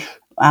 when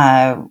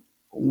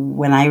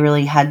I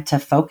really had to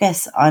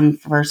focus on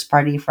first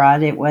party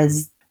fraud, it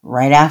was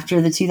right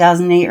after the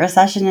 2008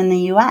 recession in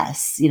the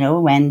US,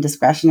 when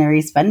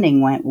discretionary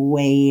spending went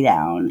way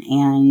down.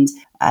 And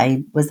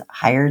I was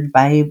hired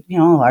by, a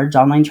large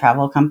online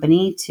travel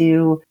company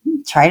to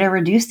try to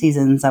reduce these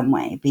in some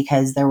way,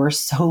 because there were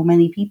so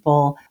many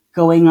people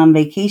going on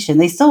vacation.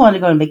 They still wanted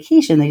to go on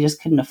vacation. They just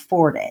couldn't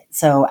afford it.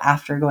 So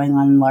after going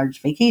on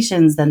large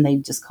vacations, then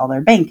they'd just call their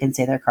bank and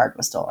say their card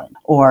was stolen.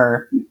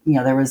 Or,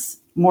 there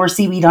was more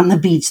seaweed on the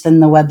beach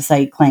than the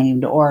website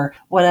claimed, or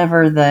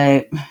whatever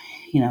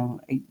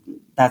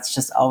that's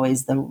just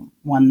always the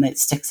one that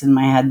sticks in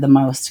my head the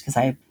most, because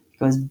I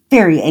was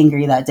very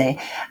angry that day.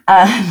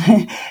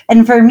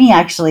 And for me,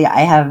 actually,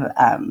 I have,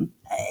 I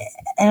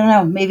don't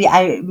know, maybe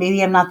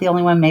I'm not the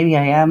only one, maybe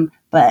I am,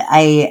 but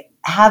I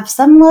have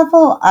some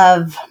level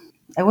of,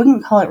 I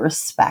wouldn't call it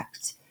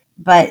respect,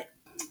 but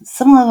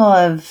some level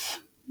of,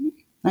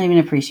 not even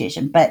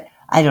appreciation, but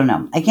I don't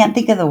know. I can't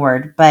think of the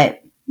word,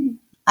 but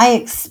I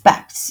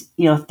expect,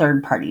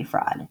 third party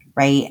fraud,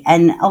 right?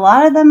 And a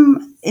lot of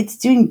them, it's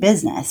doing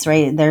business,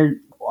 right?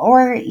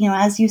 Or,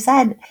 as you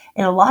said,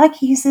 in a lot of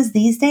cases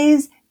these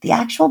days, the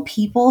actual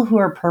people who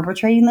are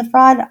perpetrating the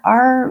fraud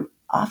are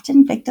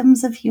often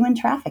victims of human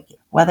trafficking,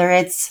 whether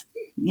it's,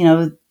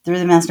 through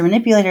the master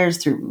manipulators,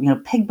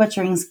 through, pig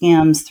butchering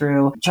scams,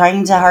 through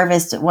trying to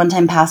harvest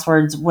one-time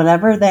passwords,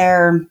 whatever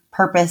their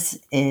purpose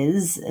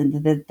is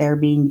that they're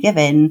being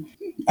given.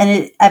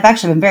 And I've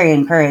actually been very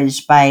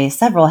encouraged by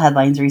several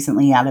headlines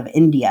recently out of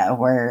India,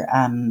 where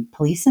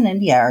police in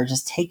India are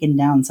just taking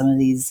down some of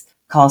these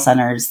call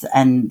centers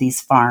and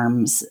these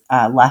farms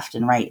left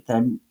and right, that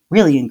I'm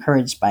really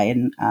encouraged by,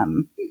 and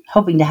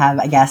hoping to have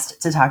a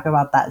guest to talk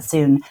about that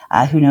soon,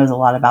 who knows a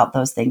lot about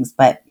those things.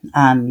 But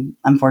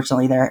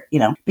unfortunately, they're,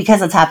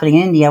 because it's happening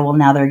in India, well,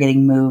 now they're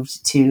getting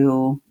moved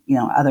to,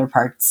 other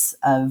parts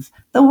of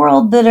the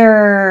world that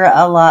are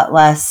a lot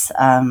less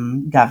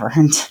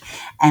governed.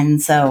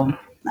 And so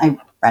I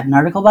read an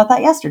article about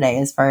that yesterday,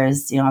 as far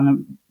as,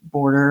 on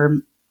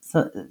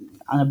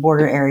a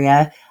border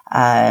area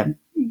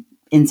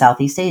in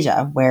Southeast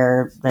Asia,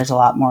 where there's a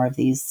lot more of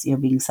these,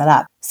 being set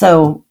up.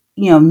 So,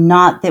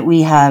 not that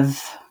we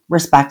have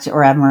respect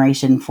or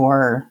admiration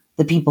for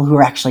the people who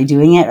are actually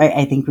doing it, right?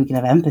 I think we can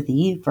have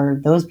empathy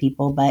for those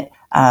people, but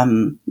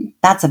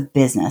that's a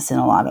business in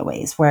a lot of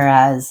ways.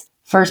 Whereas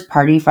first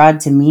party fraud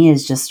to me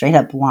is just straight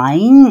up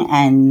lying.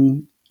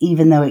 And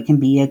even though it can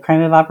be a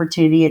crime of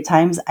opportunity at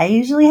times, I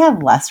usually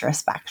have less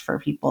respect for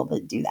people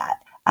that do that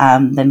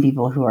than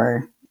people who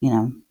are,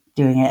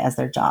 doing it as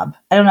their job.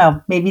 I don't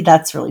know. Maybe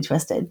that's really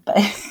twisted, but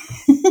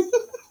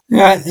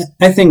Yeah,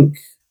 I think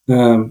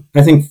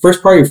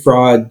first party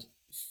fraud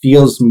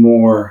feels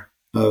more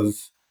of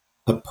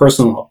a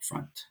personal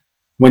upfront.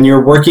 When you're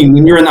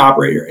an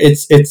operator,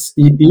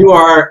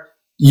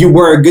 you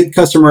were a good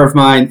customer of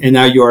mine, and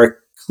now you are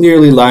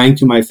clearly lying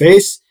to my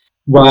face.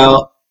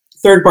 While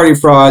third party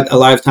fraud, a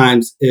lot of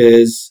times,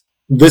 is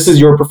this is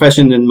your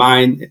profession and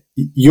mine.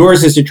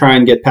 Yours is to try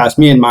and get past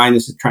me, and mine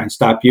is to try and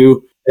stop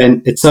you.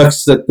 And it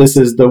sucks that this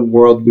is the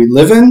world we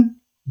live in,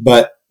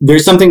 but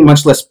there's something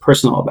much less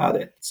personal about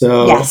it.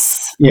 So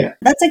yes, yeah,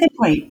 that's a good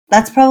point.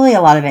 That's probably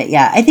a lot of it.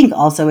 Yeah. I think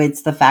also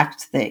it's the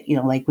fact that,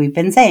 like we've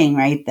been saying,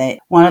 right, that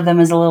one of them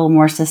is a little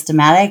more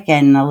systematic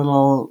and a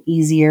little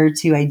easier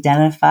to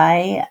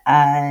identify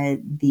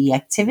the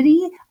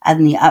activity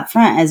and the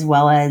upfront, as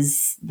well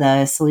as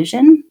the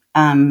solution,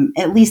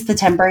 at least the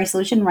temporary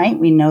solution, right?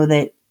 We know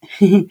that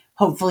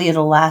hopefully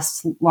it'll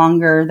last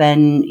longer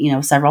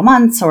than, several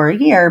months or a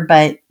year,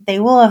 but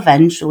they will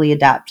eventually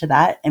adapt to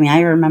that. I mean,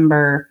 I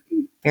remember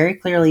very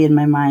clearly in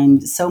my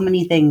mind so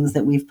many things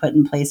that we've put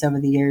in place over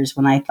the years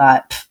when I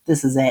thought,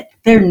 this is it.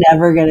 They're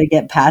never going to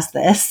get past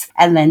this.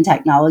 And then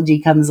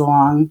technology comes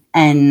along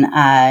and,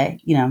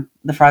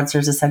 the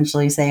fraudsters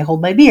essentially say,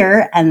 hold my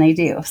beer, and they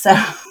do. So,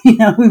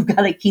 we've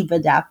got to keep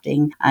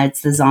adapting.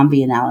 It's the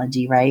zombie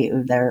analogy, right?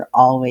 They're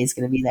always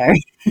going to be there.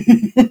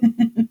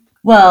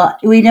 Well,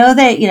 we know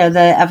that, the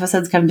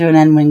episodes come to an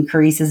end when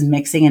Carice is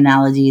mixing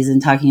analogies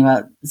and talking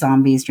about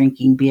zombies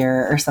drinking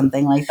beer or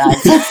something like that.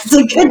 So it's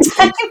a good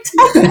time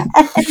to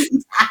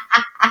end.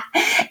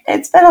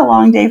 It's been a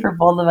long day for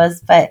both of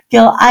us, but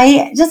Gil,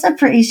 I just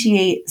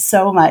appreciate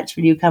so much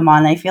when you come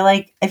on. I feel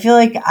like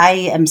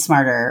I am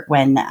smarter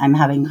when I'm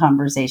having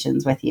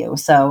conversations with you.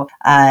 So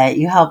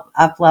you help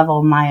up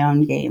level my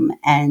own game,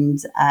 and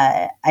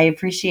I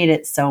appreciate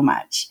it so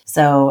much.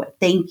 So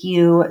thank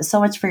you so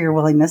much for your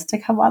willingness to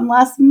come on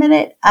last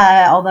minute.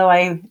 Although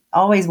I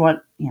always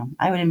want,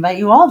 I would invite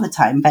you all the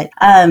time, but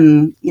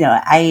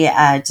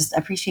I just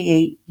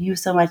appreciate you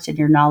so much and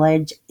your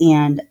knowledge.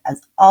 And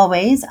as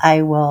always,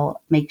 I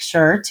will make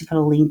sure to put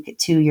a link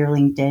to your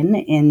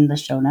LinkedIn in the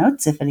show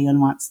notes if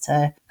anyone wants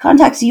to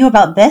contact you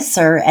about this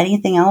or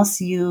anything else.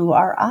 You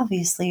are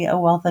obviously a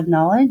wealth of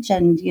knowledge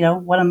and,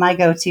 one of my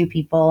go-to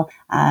people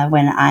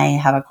when I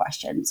have a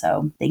question.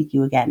 So thank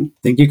you again.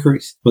 Thank you,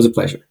 Chris. It was a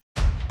pleasure.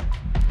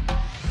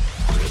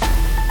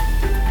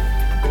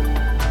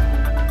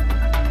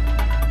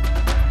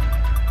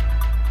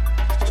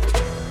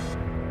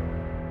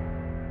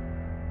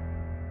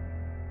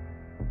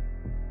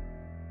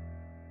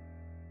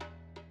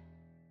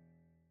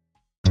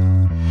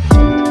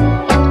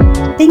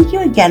 Thank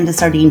you again to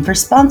Sardine for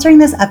sponsoring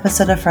this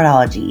episode of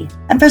Fraudology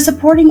and for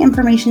supporting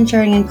information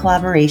sharing and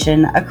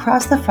collaboration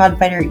across the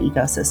FraudFighter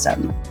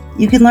ecosystem.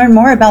 You can learn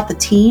more about the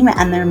team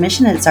and their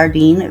mission at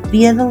Sardine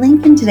via the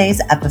link in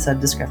today's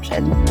episode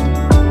description.